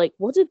pool and you're like,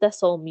 what did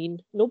this all mean?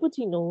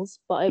 Nobody knows,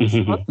 but it was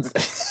fun.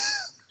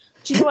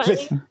 Do you know what I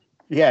mean?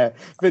 Yeah,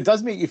 but it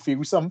does make you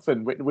feel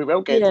something. We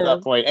will get to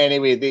that point.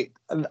 Anyway,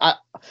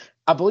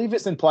 I believe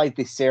it's implied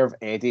they serve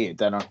Eddie at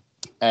dinner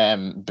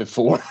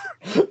before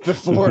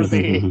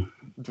they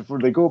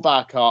go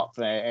back up,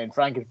 and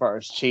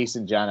Frank-N-Furter's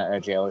chasing Janet out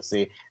of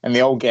jealousy, and they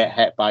all get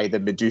hit by the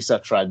Medusa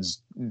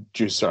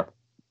transducer,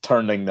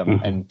 turning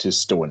them into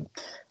stone.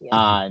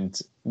 Yeah. And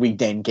we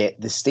then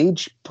get the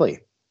stage play,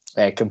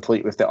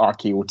 complete with the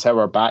RKO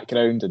Tower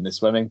background and the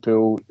swimming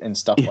pool and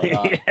stuff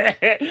like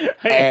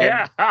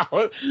that.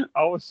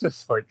 I was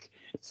just like,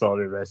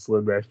 sorry,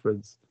 wrestling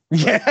reference.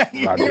 Yeah,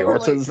 Randy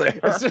Orton's there.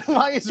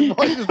 Why has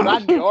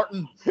Randy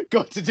Orton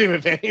got to do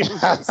with any of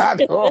this?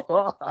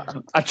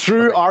 A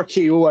true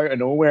RKO out of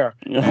nowhere.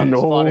 I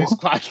know. As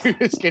far as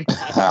Kwaku is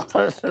concerned. I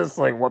was just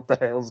like, what the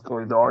hell's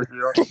going on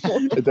here?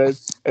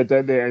 and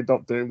then they end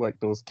up doing like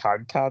those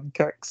can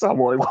kicks. I'm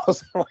like,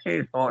 what's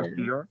going on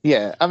here?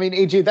 Yeah, I mean,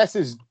 AJ, this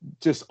is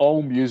just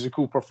all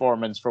musical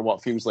performance for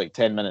what feels like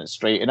 10 minutes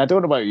straight. And I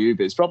don't know about you,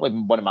 but it's probably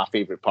one of my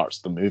favourite parts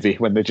of the movie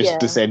when they just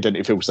descend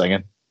into full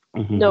singing.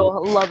 No,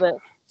 love it.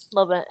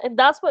 Love it. And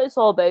that's what it's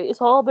all about.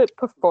 It's all about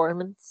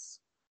performance.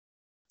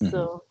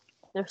 So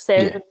they're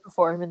serving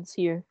performance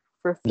here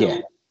for a film.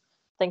 I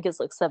think it's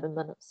like 7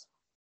 minutes.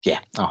 Yeah,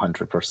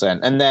 100%.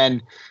 And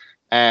then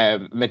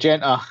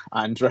Magenta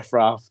and Riff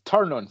Raff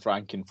turn on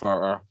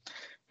Frankenfurter,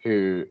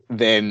 who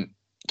then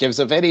gives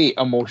a very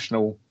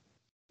emotional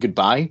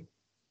goodbye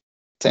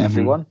to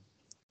everyone.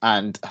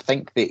 And I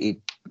think they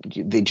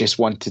just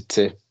wanted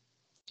to,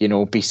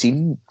 be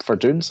seen for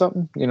doing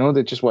something.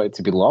 They just wanted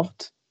to be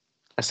loved,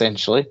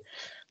 essentially.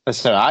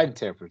 That's how I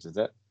interpreted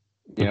it.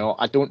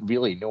 I don't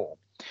really know.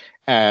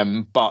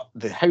 But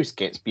the house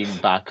gets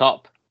beamed back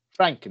up.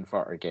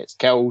 Frankenfurter gets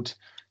killed.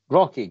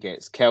 Rocky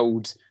gets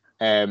killed.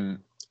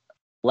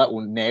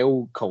 Little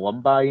Nell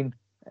Columbine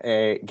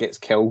gets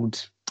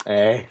killed.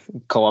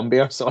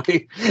 Columbia,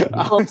 sorry.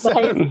 I was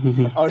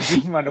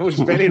reading my nose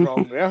very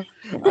wrong there.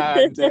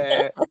 And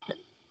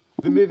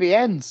the movie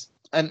ends.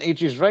 And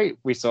AJ's right.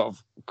 We sort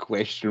of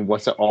question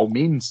what it all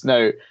means.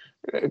 Now,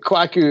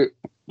 Kwaku,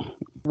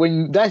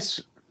 when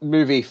this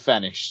movie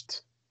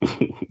finished,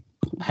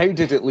 how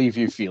did it leave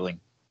you feeling?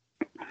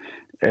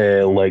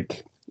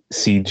 Like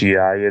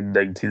CGI in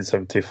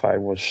 1975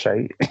 was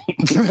shite.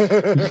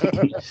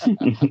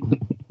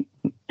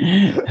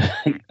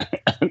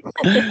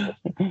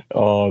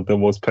 Oh, the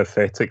most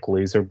pathetic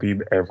laser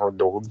beam ever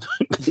known.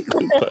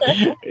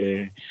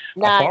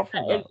 Have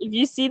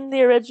you seen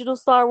the original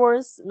Star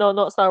Wars? No,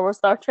 not Star Wars,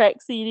 Star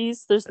Trek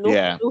series. There's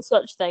no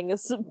such thing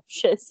as some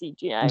shit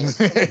CGI.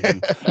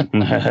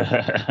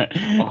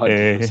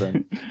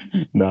 100%.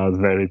 No, it's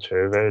very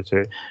true, very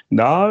true.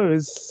 No, it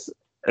was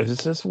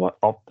just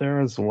up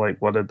there as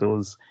like one of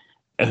those.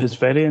 It was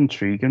very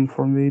intriguing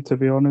for me, to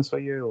be honest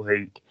with you.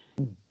 Like,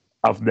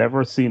 I've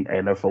never seen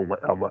anything.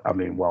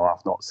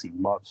 I've not seen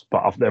much,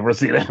 but I've never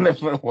seen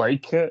anything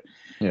like it.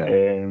 Yeah.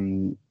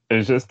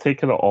 It's just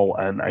taking it all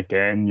in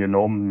again.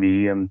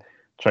 Me and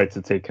try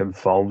to take in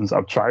films.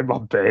 I've tried my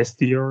best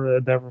here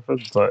and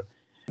everything, but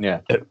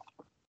it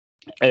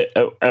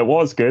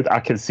was good. I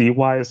can see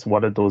why it's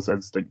one of those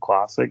instant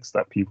classics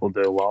that people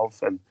do love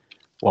and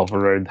love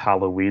around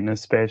Halloween,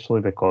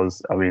 especially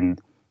because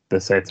the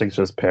setting's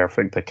just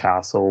perfect. The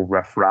castle,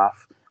 Riff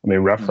Raff.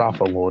 Riff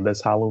Raff alone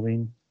is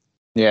Halloween.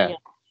 Yeah,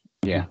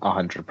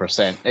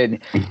 100%.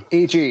 And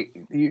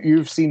AJ,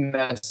 you've seen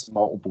this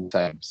multiple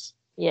times.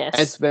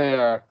 Yes.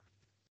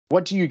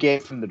 What do you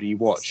get from the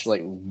rewatch?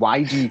 Like,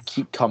 why do you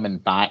keep coming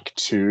back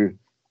to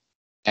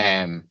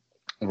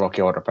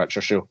Rocky Horror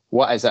Picture Show?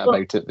 What is it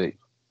about it that?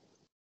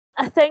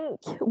 I think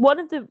one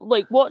of the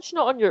watching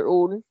it on your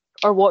own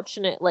or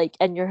watching it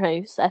in your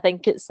house. I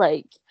think it's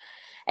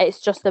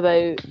just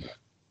about.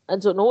 I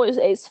don't know,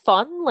 it's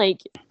fun.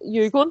 Like,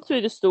 you're going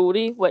through the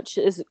story, which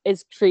is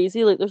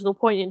crazy. Like, there's no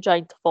point in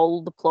trying to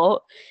follow the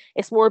plot.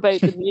 It's more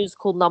about the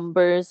musical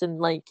numbers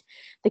and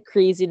the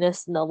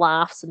craziness and the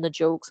laughs and the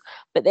jokes.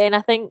 But then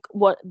I think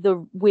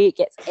the way it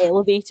gets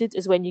elevated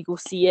is when you go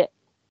see it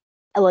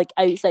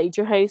outside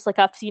your house.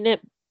 I've seen it.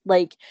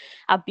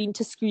 I've been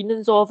to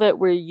screenings of it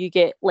where you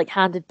get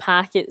handed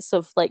packets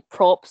of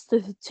props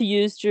to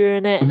use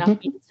during it, and I've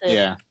been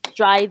to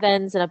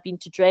drive-ins and I've been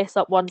to dress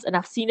up ones, and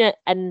I've seen it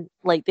in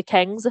the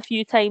Kings a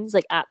few times,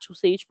 actual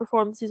stage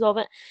performances of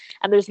it,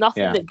 and there's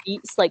nothing that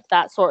beats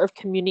that sort of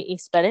community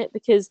spirit,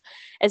 because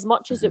as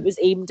much as it was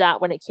aimed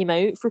at when it came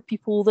out for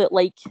people that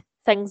like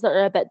things that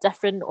are a bit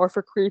different, or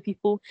for queer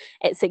people,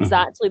 it's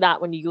exactly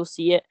that when you go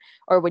see it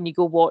or when you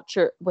go watch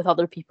it with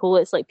other people.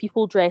 It's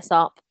people dress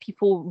up,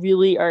 people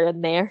really are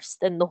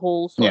immersed in the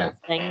whole sort of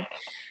thing,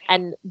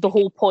 and the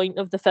whole point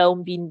of the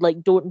film being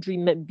don't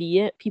dream it, be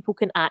it. People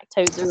can act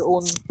out their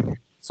own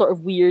sort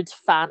of weird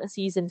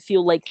fantasies and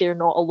feel like they're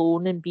not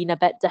alone and being a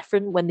bit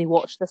different when they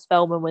watch this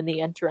film and when they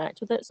interact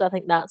with it. So I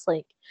think that's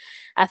why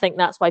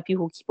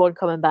people keep on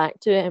coming back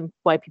to it and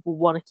why people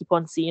want to keep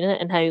on seeing it,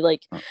 and how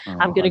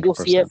I'm gonna go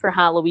see it for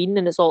Halloween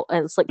and it's sold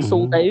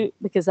out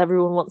because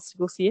everyone wants to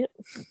go see it.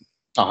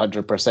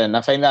 100%.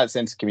 I find that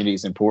sense of community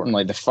is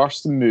important. The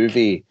first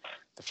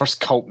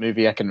cult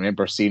movie I can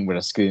remember seeing where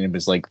a screening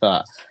was like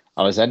that,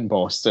 I was in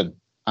Boston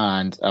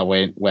and I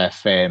went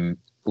with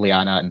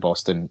Liana in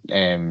Boston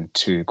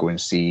to go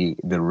and see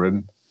The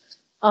Room.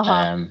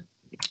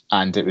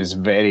 And it was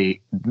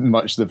very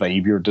much the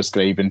vibe you're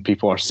describing.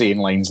 People are saying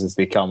lines as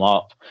they come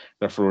up.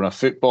 They're throwing a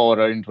football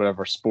around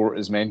whenever sport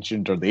is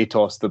mentioned, or they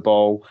toss the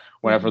ball.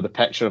 Whenever the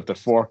picture of the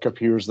fork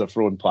appears, they're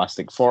throwing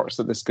plastic forks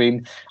at the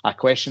screen. I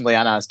questioned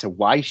Liana as to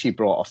why she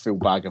brought a full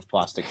bag of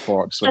plastic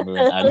forks when we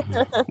went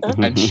in.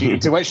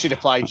 And to which she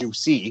replied, "You'll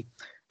see."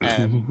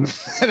 And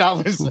I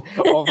was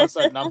all of a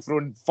sudden I'm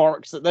throwing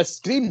forks at this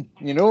screen,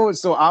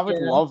 So I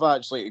would love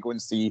actually to go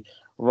and see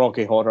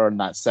Rocky Horror in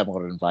that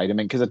similar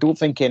environment, because I don't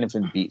think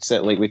anything beats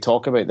it. We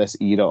talk about this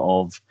era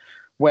of,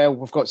 well,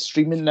 we've got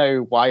streaming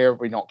now, why are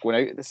we not going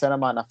out to the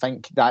cinema? And I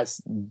think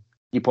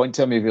you point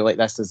to a movie like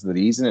this as the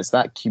reason. It's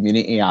that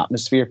community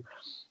atmosphere.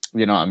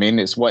 You know what I mean?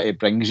 It's what it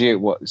brings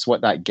you, it's what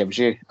that gives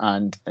you.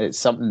 And it's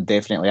something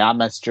definitely I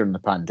missed during the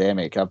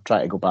pandemic. I've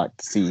tried to go back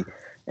to see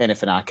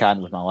anything I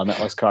can with my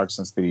Limitless card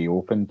since they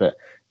reopened, but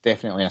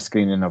definitely a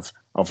screening of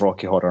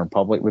Rocky Horror in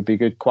public would be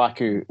good.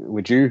 Kwaku,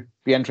 would you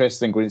be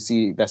interested in going to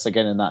see this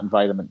again in that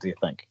environment, do you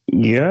think?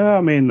 Yeah,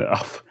 I mean,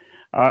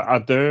 I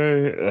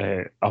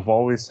do. I've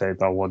always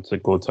said I want to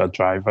go to a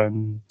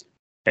drive-in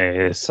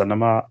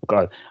cinema.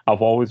 God,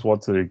 I've always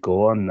wanted to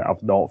go, and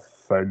I've not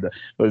found it.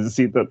 But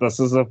see, that this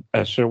is an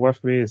issue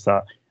with me, is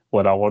that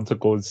when I want to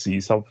go and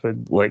see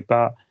something like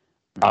that,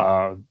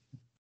 I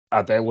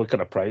then look at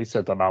the price,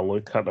 and then I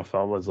look at the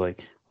film as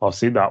like, I've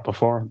seen that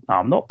before.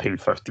 I'm not paying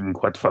 15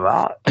 quid for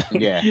that.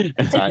 Yeah,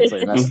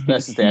 exactly.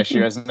 This is the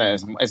issue, isn't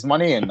it? It's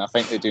money, and I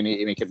think they do need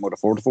to make it more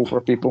affordable for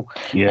people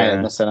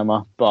in the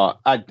cinema. But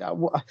I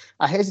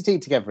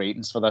hesitate to give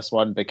ratings for this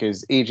one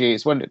because AJ,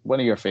 it's one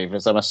of your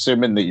favourites. I'm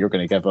assuming that you're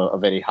going to give a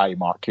very high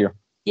mark here.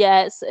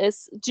 Yeah,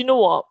 it's. Do you know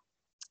what?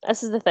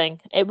 This is the thing.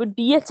 It would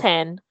be a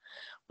 10.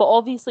 But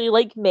obviously,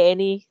 like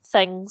many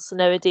things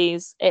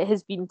nowadays, it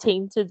has been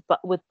tainted but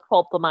with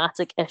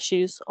problematic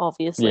issues,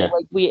 obviously,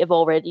 like we have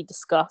already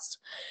discussed.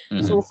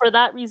 Mm-hmm. So for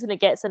that reason, it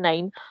gets a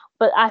 9.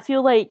 But I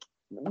feel like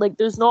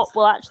there's not,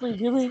 well, actually,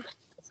 really,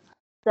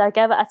 I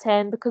give it a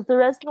 10 because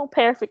there is no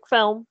perfect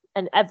film,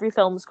 and every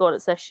film's got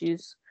its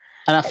issues.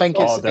 And I think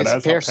it's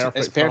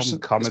personal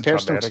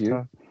to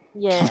you.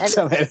 Yeah, and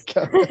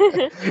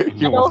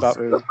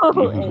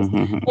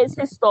it's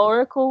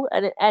historical,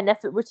 and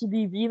if it were to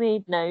be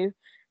remade now,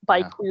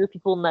 by queer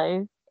people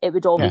now, it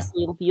would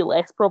obviously be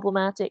less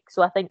problematic.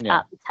 So I think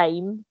at the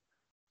time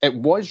it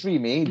was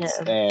remade,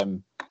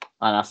 and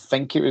I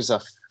think it was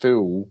a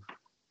full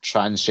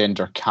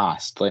transgender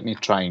cast. Let me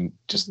try and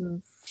just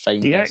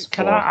find. Yeah,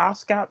 can I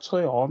ask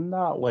actually on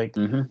that?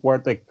 Were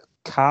the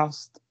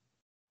cast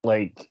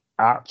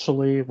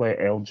actually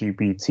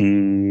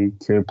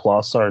LGBTQ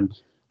plus,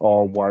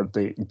 or were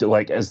they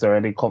is there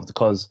any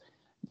because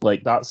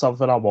that's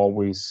something I'm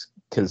always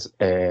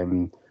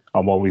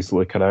I'm always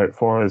looking out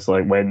for is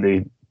when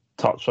they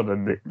touch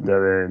on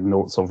the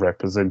notes of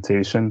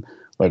representation,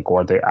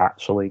 were they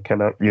actually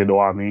kind of, you know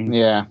what I mean?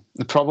 Yeah,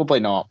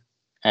 probably not.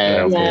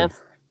 I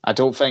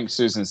don't think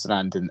Susan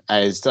Sarandon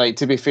is,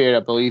 to be fair, I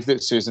believe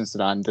that Susan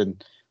Sarandon,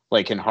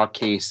 in her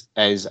case,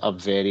 is a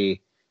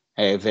very,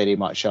 very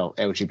much a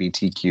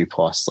LGBTQ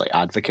plus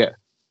advocate.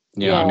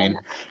 You know what I mean?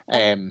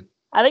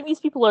 I think these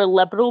people are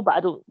liberal, but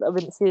I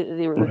wouldn't say that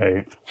they were.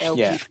 Right.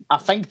 Yeah, I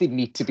think they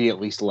need to be at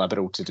least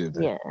liberal to do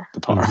the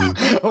part.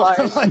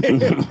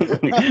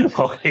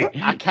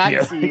 I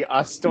can't see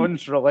a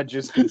staunch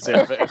religious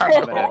conservative.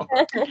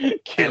 Can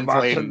you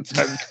imagine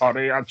Tim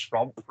Curry at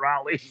Trump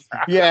rallies?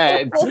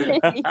 Yeah.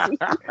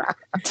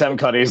 Tim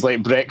Curry's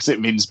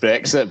Brexit means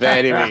Brexit. But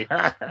anyway,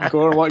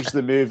 go and watch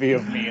the movie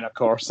of me in a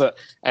corset.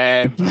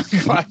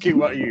 Kwaku,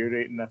 what are you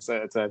rating this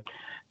out of 10?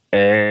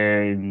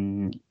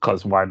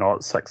 Because why not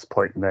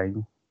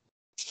 6.9?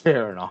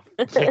 Fair enough.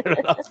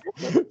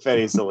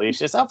 Very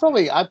salacious. I'd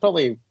probably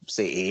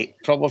say 8,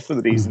 probably for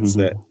the reasons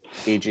that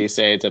AJ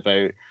said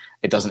about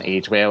it doesn't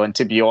age well. And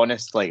to be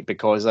honest,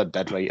 because I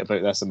did write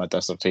about this in my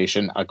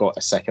dissertation, I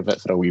got sick of it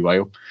for a wee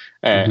while.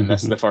 And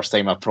this is the first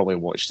time I've probably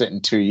watched it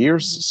in 2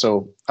 years.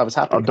 So I was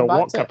happy to come back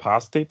what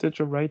capacity did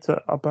you write it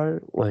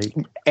about?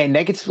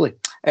 Negatively.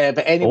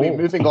 But anyway,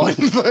 moving on.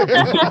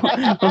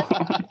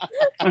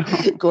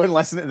 Go and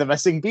listen to The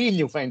Missing Bee and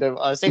you'll find out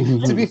what I was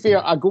saying. To be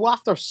fair, I go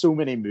after so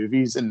many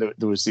movies in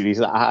those series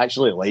that I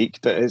actually like,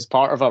 but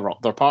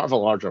they're part of a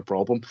larger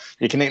problem.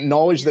 You can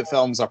acknowledge that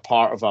films are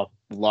part of a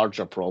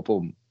larger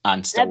problem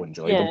and still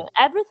enjoy them.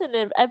 Everything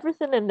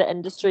in the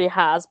industry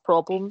has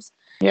problems.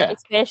 Yeah.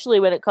 Especially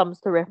when it comes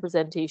to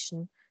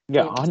representation.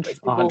 Yeah,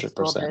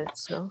 100%.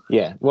 So.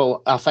 Yeah,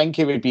 well, I think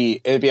it would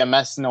be a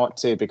miss not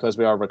to, because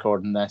we are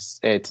recording this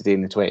today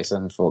on the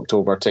 27th of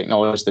October, to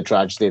acknowledge the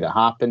tragedy that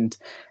happened.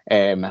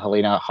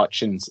 Helena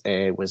Hutchins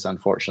was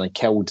unfortunately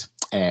killed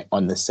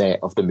on the set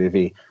of the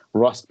movie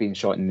Rust, being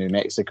shot in New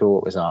Mexico.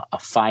 It was a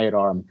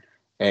firearm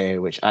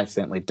which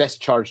accidentally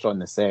discharged on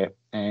the set,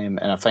 and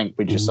I think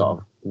we just sort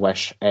of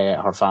wish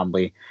her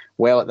family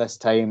well at this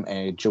time.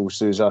 Joe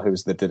Souza,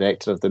 who's the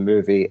director of the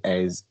movie,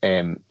 was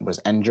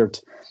injured.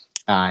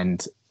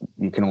 And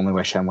you can only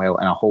wish him well.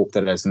 And I hope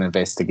there is an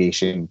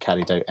investigation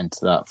carried out into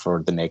that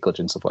for the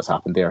negligence of what's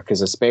happened there.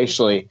 Because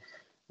especially,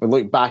 we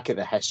look back at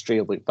the history,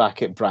 look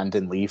back at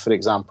Brandon Lee, for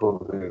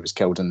example, who was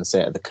killed on the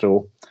set of The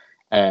Crow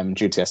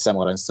due to a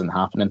similar incident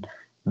happening.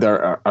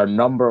 There are a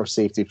number of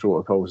safety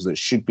protocols that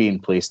should be in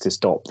place to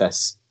stop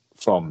this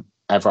from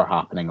ever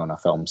happening on a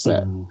film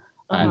set.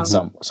 And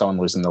someone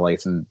losing their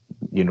life and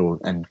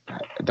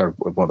their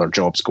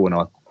job's going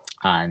on.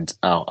 And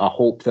I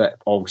hope that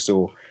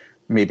also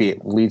maybe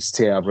it leads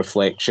to a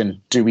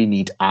reflection. Do we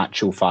need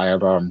actual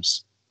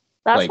firearms?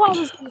 That's what I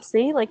was going to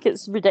say.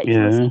 It's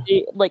ridiculous.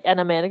 Yeah. In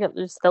America,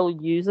 they're still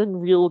using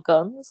real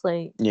guns.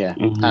 Yeah,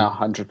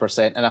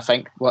 100%. And I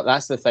think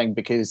that's the thing,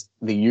 because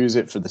they use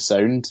it for the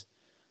sound,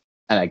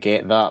 and I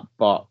get that,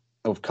 but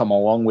we've come a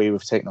long way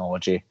with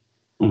technology.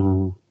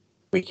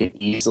 we could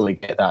easily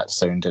get that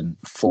sound in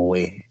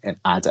Foley and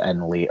add it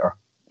in later.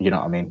 You know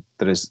what I mean?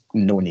 There is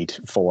no need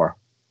for.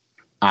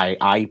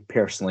 I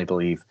personally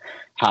believe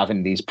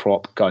having these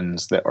prop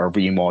guns that are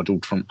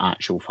remodeled from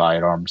actual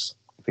firearms,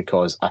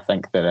 because I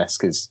think the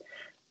risk is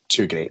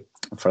too great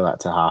for that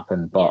to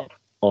happen. But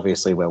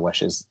obviously, well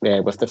wishes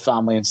with the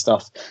family and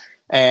stuff.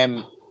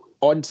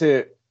 On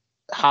to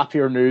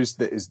happier news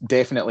that is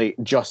definitely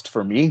just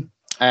for me,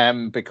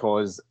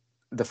 because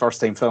the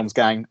First Time Films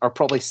gang are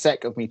probably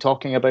sick of me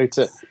talking about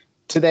it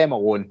to them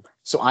alone.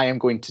 So I am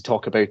going to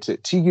talk about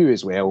it to you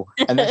as well.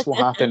 And this will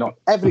happen on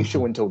every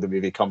show until the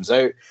movie comes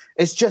out.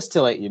 It's just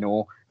to let you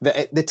know that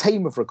at the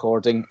time of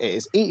recording, it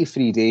is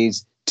 83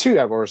 days, 2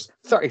 hours,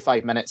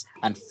 35 minutes,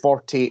 and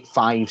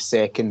 45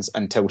 seconds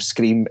until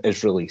Scream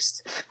is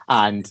released.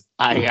 And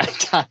I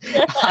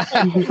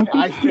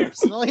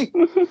personally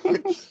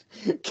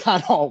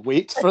cannot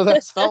wait for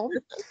this film.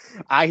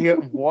 I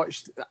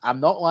watched, I'm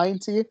not lying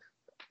to you,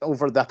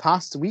 over the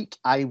past week,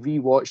 I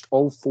rewatched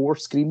all 4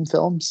 Scream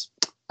films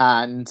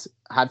and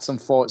had some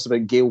thoughts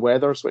about Gail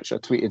Weathers, which I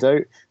tweeted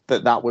out,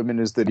 that woman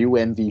is the real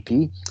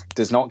MVP,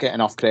 does not get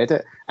enough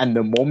credit. And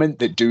the moment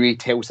that Dewey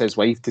tells his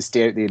wife to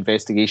stay out the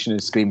investigation in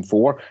Scream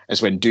 4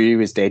 is when Dewey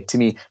was dead to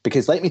me.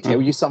 Because let me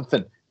tell you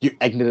something, you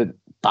ignorant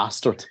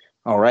bastard,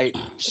 all right?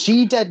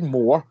 She did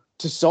more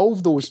to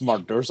solve those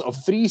murders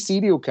of 3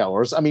 serial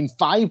killers, I mean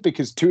 5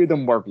 because 2 of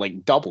them were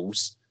like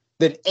doubles,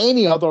 than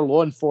any other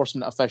law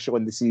enforcement official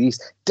in the series.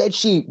 Did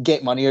she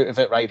get money out of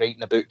it by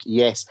writing a book?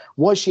 Yes.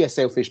 Was she a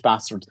selfish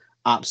bastard?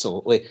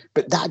 Absolutely.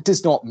 But that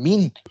does not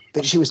mean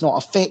that she was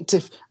not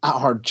effective at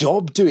her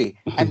job, Dewey.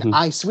 And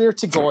I swear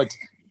to God,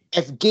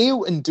 if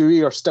Gail and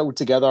Dewey are still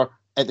together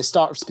at the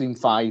start of Scream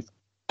 5,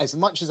 as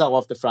much as I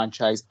love the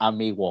franchise, I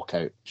may walk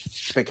out.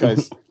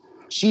 Because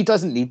she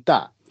doesn't need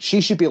that.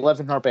 She should be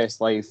living her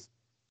best life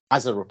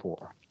as a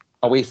reporter,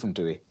 away from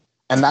Dewey.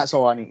 And that's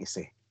all I need to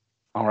say.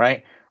 All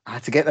right? I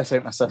had to get this out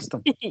of my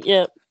system.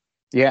 Yeah.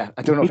 Yeah,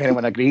 I don't know if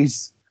anyone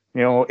agrees.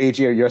 You know,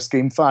 AJ, are you a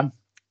Scream fan?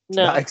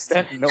 No. To that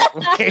extent, no.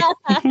 Okay.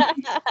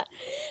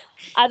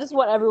 I just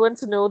want everyone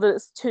to know that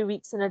it's 2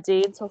 weeks and a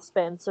day until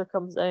Spencer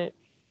comes out.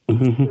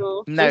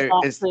 So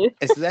Now, is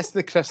this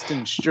the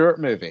Kristen Stewart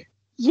movie?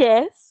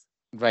 Yes.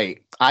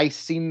 Right. I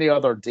seen the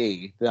other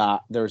day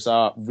that there's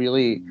a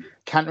really,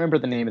 can't remember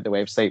the name of the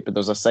website, but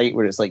there's a site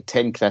where it's like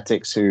 10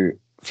 critics who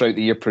throughout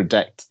the year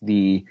predict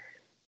the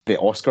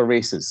Oscar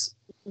races.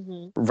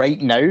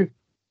 Right now,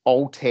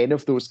 all 10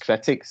 of those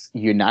critics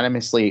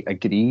unanimously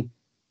agree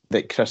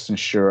that Kristen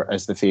Stewart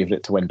is the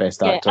favourite to win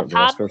Best Actor at the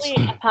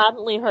Oscars.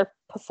 Apparently, her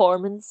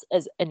performance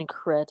is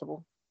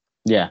incredible.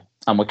 Yeah,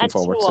 I'm looking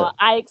forward to it.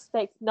 I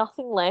expect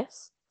nothing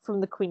less from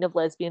the Queen of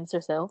Lesbians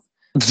herself.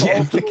 Yeah.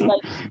 Also,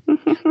 like,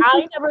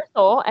 I never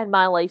thought in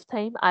my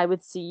lifetime I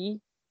would see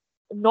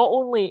not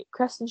only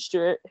Kristen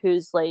Stewart,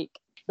 who's like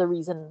the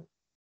reason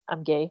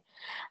I'm gay,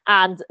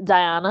 and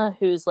Diana,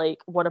 who's like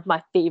one of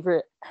my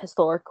favourite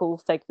historical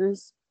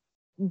figures,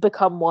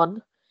 become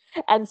one.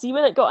 And see,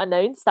 when it got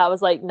announced, I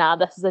was like, nah,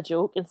 this is a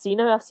joke. And see,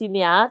 now I've seen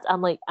the ad,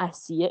 I'm like, I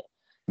see it.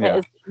 Yeah. It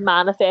is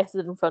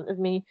manifested in front of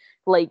me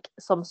like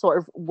some sort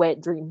of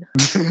wet dream.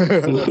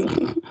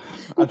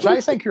 I'm trying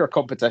to think who her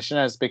competition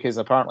is, because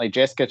apparently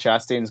Jessica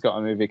Chastain's got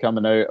a movie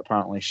coming out.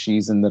 Apparently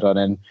she's in the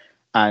running.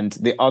 And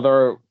the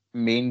other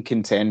main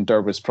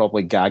contender was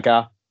probably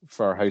Gaga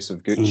for House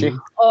of Gucci.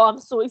 Oh, I'm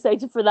so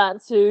excited for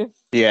that too.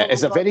 Yeah,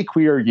 it's a very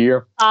queer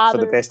year for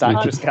the Best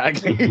Actress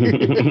category.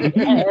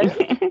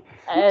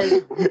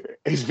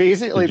 It's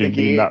basically the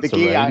gay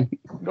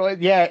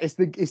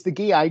it's the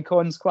gay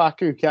icons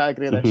Kwaku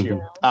category this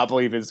year. I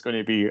believe it's going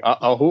to be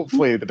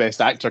hopefully the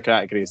Best Actor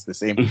category is the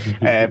same.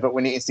 But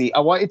we need to see. I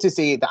wanted to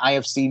say that I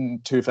have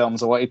seen 2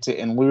 films. I wanted to,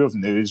 in lieu of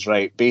news,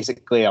 right?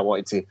 Basically, I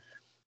wanted to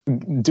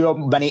do a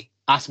mini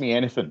Ask Me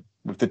Anything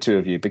with the 2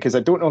 of you, because I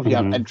don't know if you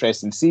have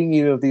interest in seeing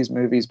either of these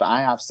movies, but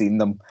I have seen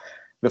them.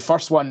 The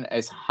first one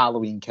is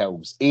Halloween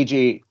Kills.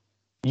 AJ,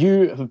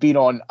 you have been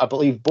on, I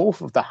believe,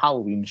 both of the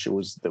Halloween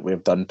shows that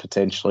we've done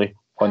potentially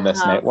on this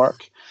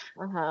network.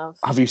 I have.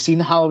 Have you seen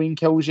Halloween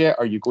Kills yet?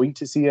 Are you going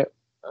to see it?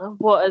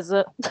 What is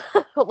it?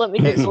 Let me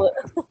Google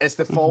it. It's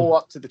the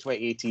follow-up to the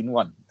 2018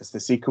 one. It's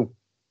the sequel.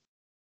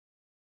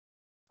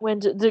 When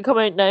did it come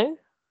out now?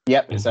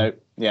 Yep, it's out.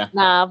 Yeah.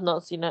 Nah, I've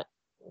not seen it.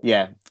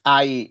 Yeah.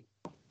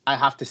 I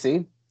have to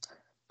say,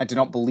 I do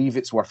not believe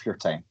it's worth your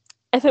time.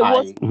 If it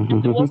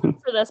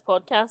wasn't for this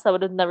podcast, I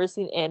would have never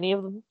seen any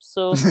of them.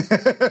 So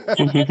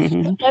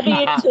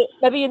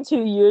maybe in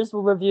 2 years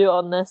we'll review it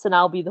on this, and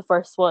I'll be the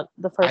first one.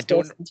 I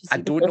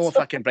don't know if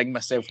I can bring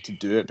myself to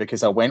do it,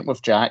 because I went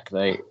with Jack,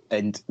 right,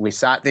 and we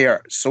sat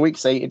there so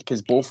excited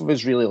because both of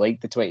us really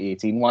liked the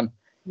 2018 one.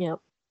 Yeah.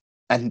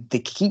 And they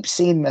keep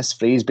saying this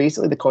phrase.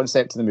 Basically, the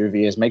concept of the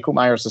movie is Michael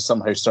Myers has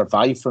somehow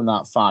survived from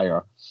that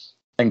fire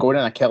and going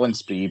on a killing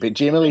spree, but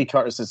Jamie Lee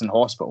Curtis is in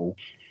hospital.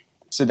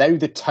 So now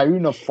the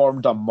town have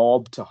formed a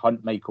mob to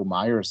hunt Michael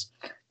Myers.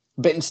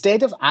 But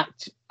instead of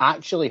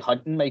actually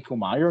hunting Michael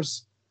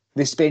Myers,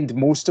 they spend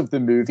most of the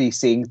movie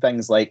saying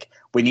things like,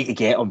 we need to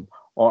get him,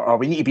 or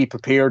we need to be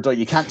prepared, or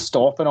you can't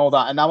stop and all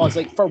that. And I was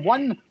like, for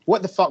one,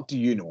 what the fuck do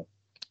you know?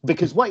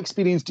 Because what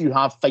experience do you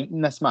have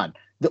fighting this man?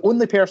 The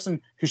only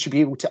person who should be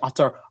able to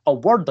utter a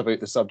word about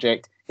the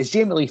subject is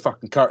Jamie Lee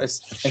fucking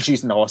Curtis, and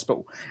she's in the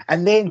hospital.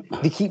 And then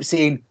they keep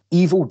saying,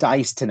 evil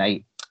dies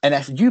tonight. And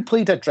if you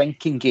played a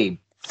drinking game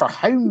for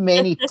how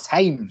many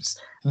times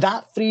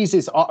that phrase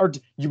is uttered,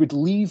 you would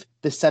leave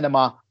the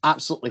cinema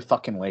absolutely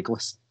fucking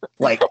legless.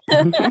 Like,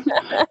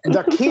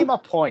 there came a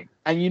point,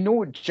 and you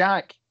know,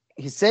 Jack,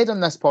 he said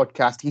on this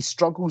podcast, he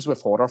struggles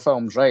with horror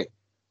films, right?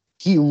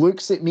 He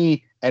looks at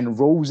me and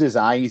rolls his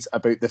eyes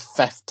about the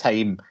fifth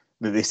time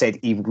that they said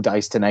evil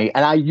dies tonight.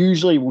 And I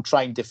usually will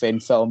try and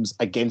defend films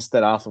against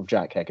the wrath of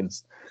Jack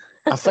Higgins.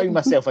 I found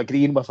myself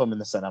agreeing with him in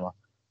the cinema.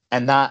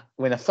 And that,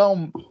 when a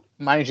film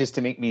manages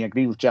to make me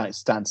agree with Jack's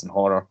stance in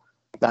horror,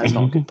 that is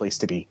not a good place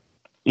to be.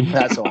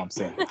 That's all I'm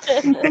saying.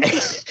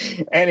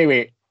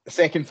 Anyway, the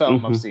second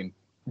film I've seen,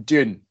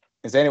 Dune.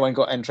 Has anyone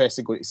got interest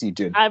in going to see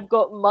Dune? I've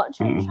got much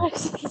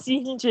interest in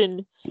seeing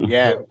Dune.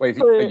 Yeah, for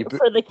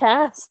the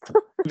cast.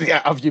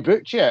 Yeah, have you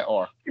booked yet,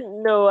 or?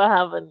 No, I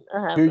haven't.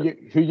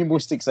 Who are you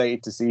most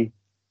excited to see?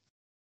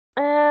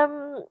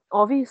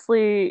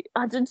 Obviously,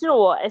 I don't know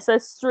what. It's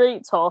a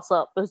straight toss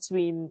up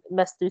between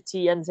Mr.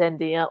 T and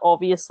Zendaya.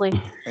 Obviously,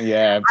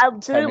 yeah, I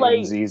do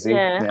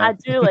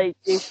like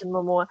Jason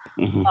Momoa,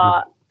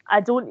 but I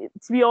don't.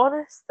 To be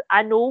honest,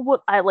 I know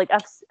what I like.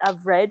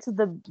 I've read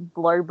the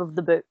blurb of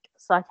the book,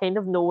 so I kind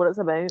of know what it's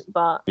about.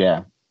 But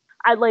yeah,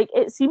 I like.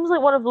 It seems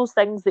like one of those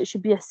things that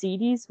should be a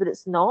series, but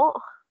it's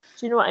not.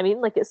 Do you know what I mean?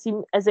 Like, is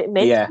it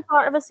meant to be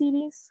part of a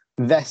series?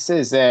 This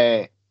is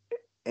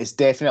it's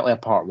definitely a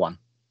part one.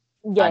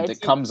 Yeah, and it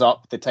comes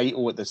up. The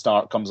title at the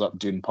start comes up.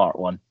 Dune Part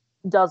 1.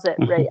 Does it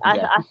right?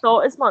 Yeah. I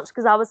thought as much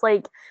because I was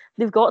like,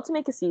 they've got to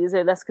make a series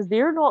out of this because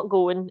they're not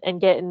going and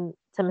getting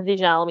Timothée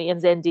Chalamet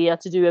and Zendaya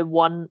to do a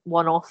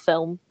one-off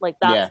film like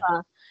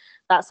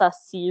that's a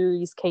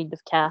series kind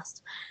of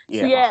cast.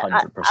 Yeah,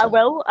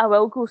 so I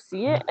will go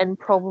see it and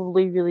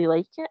probably really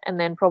like it, and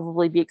then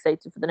probably be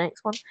excited for the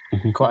next one.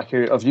 Quite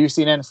curious. Have you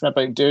seen anything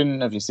about Dune?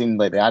 Have you seen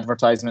like the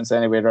advertisements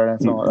anywhere or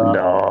anything like that?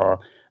 No.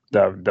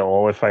 The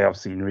only thing I've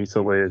seen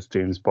recently is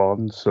James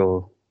Bond.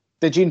 So,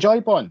 did you enjoy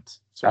Bond?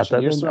 I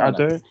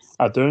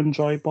do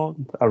enjoy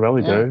Bond. I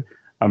really do.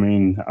 I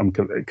mean, I'm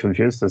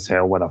confused as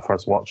hell when I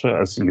first watch it,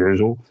 as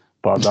usual.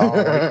 But no,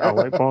 I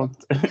like Bond.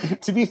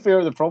 To be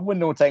fair, the problem with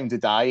No Time to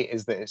Die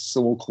is that it's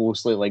so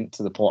closely linked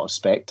to the plot of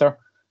Spectre,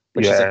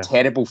 which is a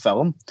terrible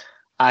film.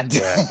 And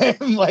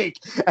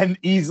and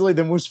easily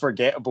the most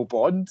forgettable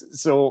Bond.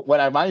 So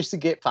when I managed to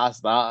get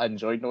past that, I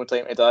enjoyed No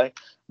Time to Die.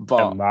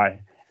 But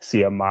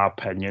in my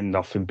opinion,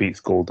 nothing beats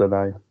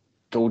GoldenEye.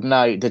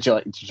 GoldenEye. Did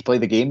you play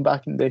the game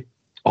back in the day?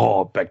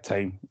 Oh, big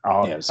time!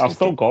 I've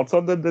still got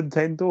on the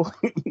Nintendo.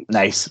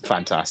 Nice,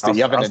 fantastic.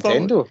 You have a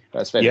Nintendo?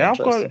 That's very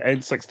interesting. I've got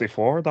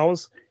N64. That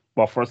was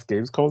my first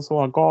games console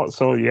I got.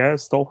 So yeah,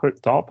 still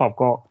hooked up. I've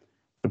got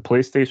the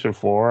PlayStation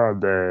 4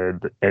 and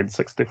the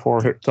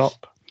N64 hooked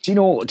up. Do you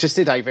know, just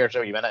to diverge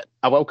a wee minute,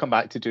 I will come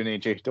back to Dune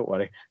AJ, don't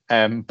worry.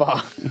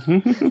 But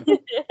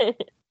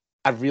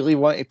I really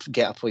wanted to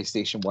get a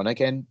PlayStation 1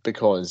 again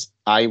because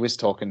I was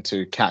talking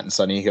to Kat and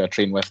Sonny, who I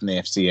train with in the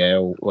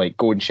FCL, like,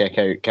 go and check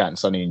out Kat and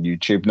Sonny on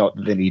YouTube. Not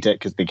that they need it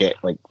because they get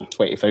like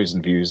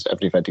 20,000 views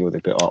every video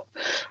they put up.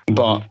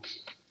 But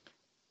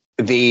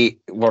they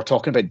were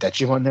talking about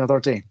Digimon the other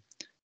day.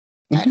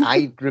 And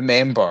I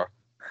remember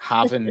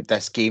having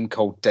this game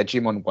called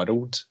Digimon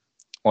World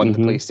on the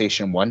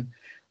PlayStation 1,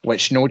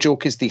 which, no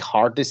joke, is the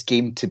hardest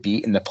game to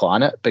beat in the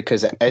planet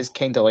because it is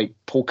kind of like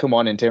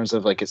Pokemon in terms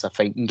of like it's a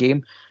fighting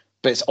game.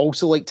 But it's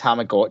also like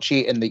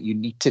Tamagotchi in that you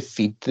need to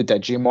feed the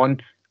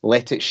Digimon,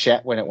 let it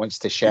shit when it wants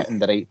to shit in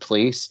the right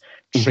place,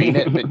 train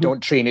it, but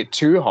don't train it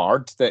too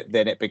hard that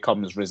then it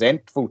becomes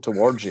resentful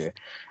towards you.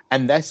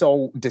 And this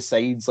all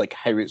decides like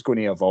how it's going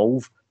to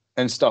evolve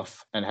and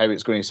stuff and how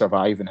it's going to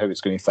survive and how it's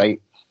going to fight.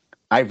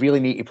 I really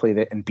need to play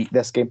that and beat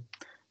this game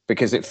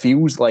because it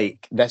feels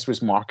like this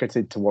was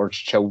marketed towards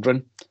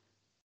children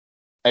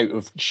out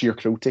of sheer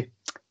cruelty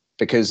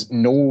because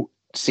no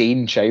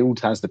sane child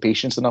has the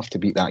patience enough to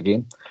beat that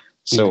game.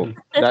 So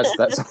that's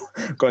all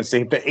I'm going to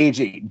say. But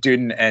AJ,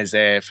 Dune is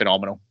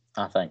phenomenal,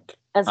 I think.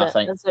 Is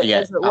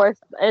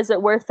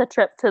it worth a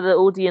trip to the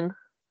Odeon?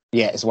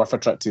 Yeah, it's worth a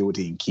trip to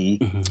Odeon Quay.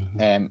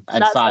 In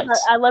fact,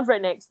 I live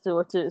right next to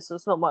it too, so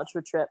it's not much of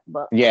a trip.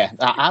 But yeah,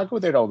 I go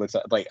there all the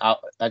time. Like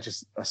I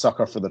just a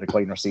sucker for the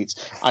recliner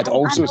seats. I'd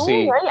also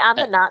say, right, and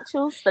the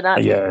nachos. The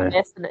nachos are the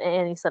best in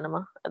any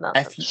cinema.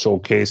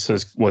 Showcase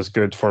was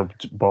good for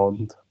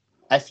Bond.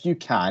 If you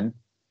can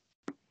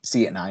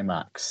see it in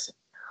IMAX,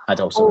 I'd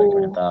also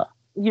recommend that.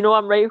 You know,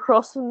 I'm right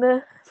across from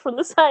the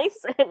science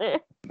centre.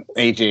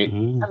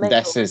 AJ,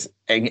 this is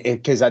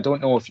because I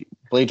don't know if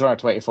Blade Runner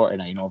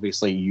 2049.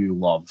 Obviously, you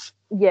love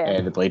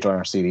the Blade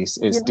Runner series.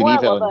 Is Denis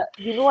Villeneuve?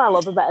 I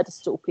love a bit of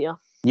dystopia.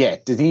 Yeah,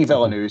 Denis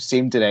Villeneuve,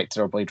 same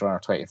director of Blade Runner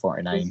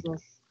 2049.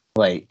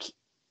 Like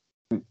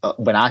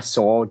when I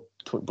saw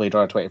Blade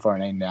Runner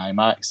 2049 in the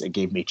IMAX, it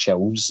gave me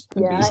chills.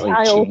 And Yeah, basically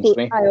I changed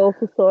me.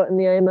 also saw it in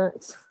the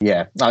IMAX.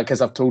 Yeah,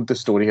 because I've told the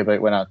story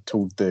about when I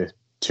told the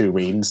two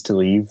Waynes to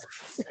leave,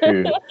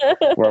 who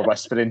were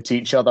whispering to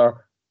each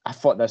other. I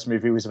thought this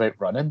movie was about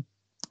running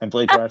in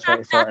Blade Runner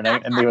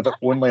 2049, and they were the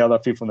only other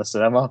people in the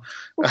cinema.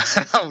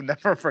 I'll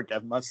never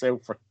forgive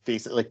myself for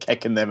basically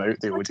kicking them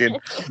out the Odeon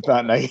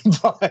that night,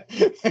 but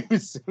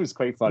it was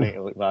quite funny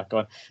to look back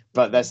on.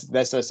 But this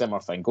is a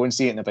similar thing. Go and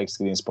see it in the big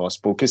screen as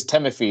possible, because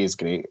Timothy is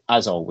great,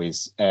 as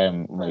always.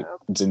 Like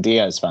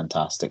Zendaya is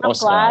fantastic. I'm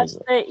glad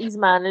that he's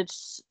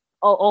managed,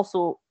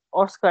 also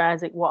Oscar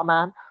Isaac, what a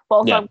man. But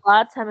also I'm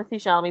glad Timothy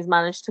Chalamet's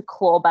managed to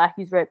claw back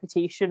his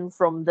reputation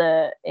from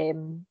the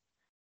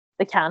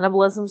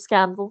cannibalism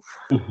scandal.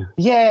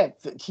 Yeah,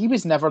 he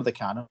was never the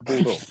cannibal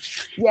though.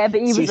 Yeah, but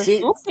he was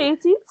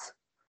associated.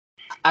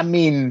 I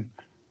mean,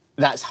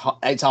 it's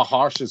a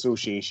harsh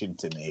association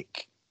to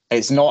make.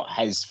 It's not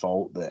his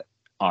fault that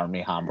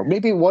Armie Hammer.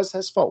 Maybe it was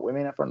his fault. We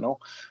may never know.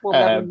 We'll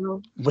never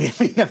know. We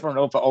may never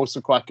know. But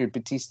also, Kwaku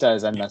Batista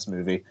is in this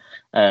movie,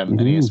 and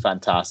he is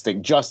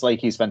fantastic. Just like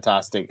he's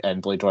fantastic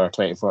in Blade Runner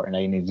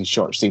 2049 in his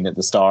short scene at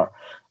the start.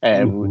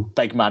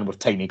 Big man with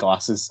tiny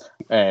glasses,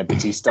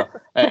 Batista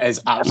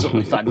is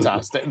absolutely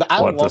fantastic.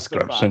 What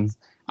description?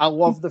 I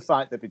love the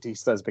fact that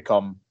Batista has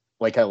become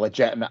like a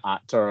legitimate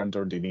actor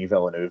under Denis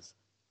Villeneuve.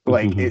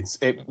 Like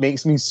it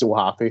makes me so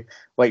happy.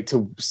 Like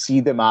to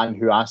see the man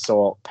who I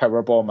saw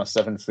powerbomb a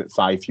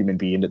 7'5" human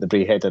being at the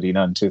Braehead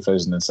Arena in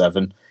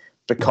 2007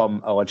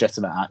 become a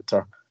legitimate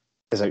actor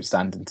is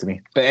outstanding to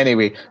me. But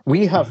anyway,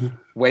 we have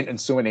went on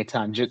so many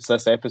tangents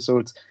this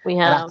episode. We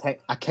have.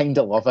 I kind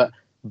of love it.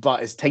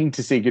 But it's time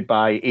to say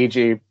goodbye.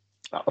 AJ,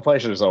 a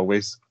pleasure as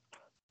always.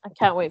 I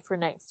can't wait for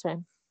next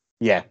time.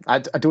 Yeah, I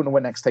don't know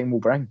what next time will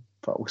bring,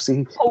 but we'll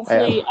see.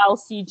 Hopefully I'll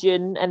see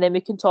June, and then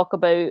we can talk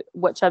about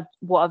what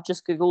I've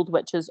just Googled,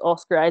 which is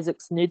Oscar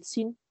Isaac's nude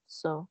scene.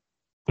 So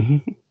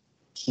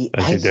he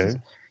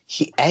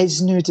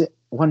is nude at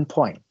one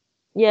point.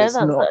 Yeah, that's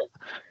it.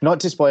 Not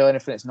to spoil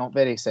anything, it's not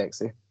very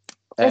sexy.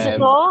 Is it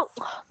not?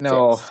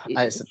 No,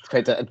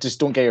 just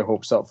don't get your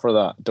hopes up for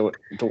that. Don't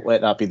let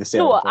that be the same.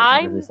 No,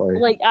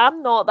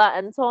 I'm not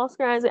that into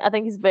Oscar Isaac. I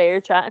think he's very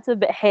attractive.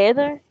 But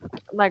Heather,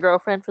 my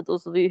girlfriend, for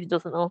those of you who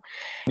doesn't know,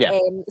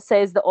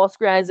 says that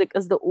Oscar Isaac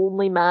is the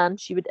only man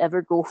she would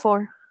ever go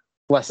for.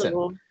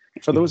 Listen,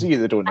 for those of you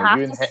that don't know,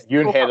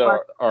 you and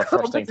Heather are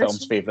First Time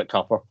Film's favourite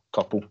couple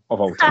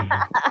of all time.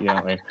 You know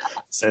what I mean?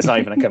 So it's not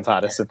even a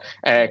comparison.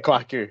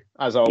 Kwaku,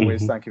 as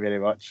always, thank you very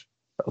much.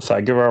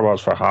 Thank you very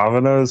much for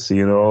having us.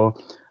 You know,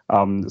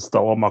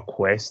 still on my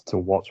quest to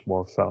watch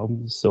more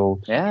films. So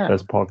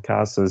this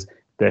podcast has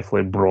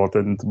definitely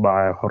broadened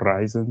my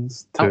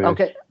horizons. I'll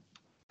get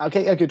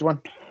a good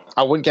one.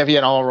 I won't give you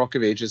another Rock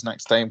of Ages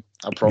next time.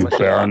 I promise you.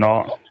 Better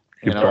not.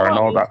 You better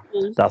not.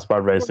 That's my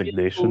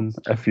resignation.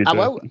 If you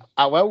do.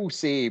 I will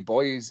say,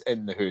 Boys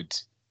in the Hood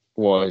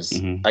was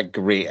a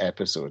great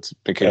episode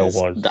because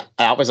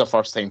that was a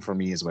first time for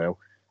me as well,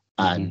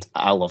 and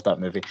I love that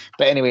movie.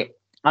 But anyway,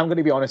 I'm going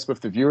to be honest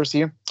with the viewers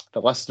here, the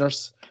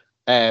listeners.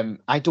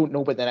 I don't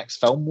know what the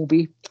next film will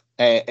be.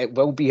 It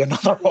will be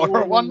another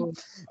horror one.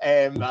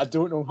 I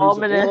don't know who's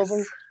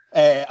available.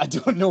 I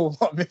don't know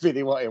what movie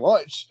they want to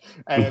watch.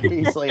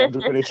 Basically, I'm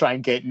going to try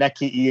and get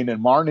Nikki, Ian,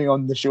 and Marnie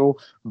on the show.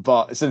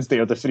 But since they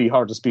are the three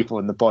hardest people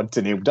in the pod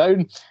to nail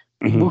down,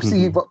 we'll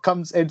see what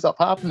ends up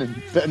happening.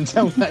 But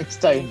until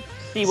next time,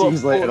 see you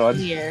later on.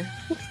 Here.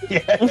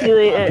 Yeah. See you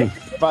later.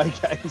 Bye,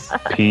 guys.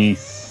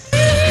 Peace.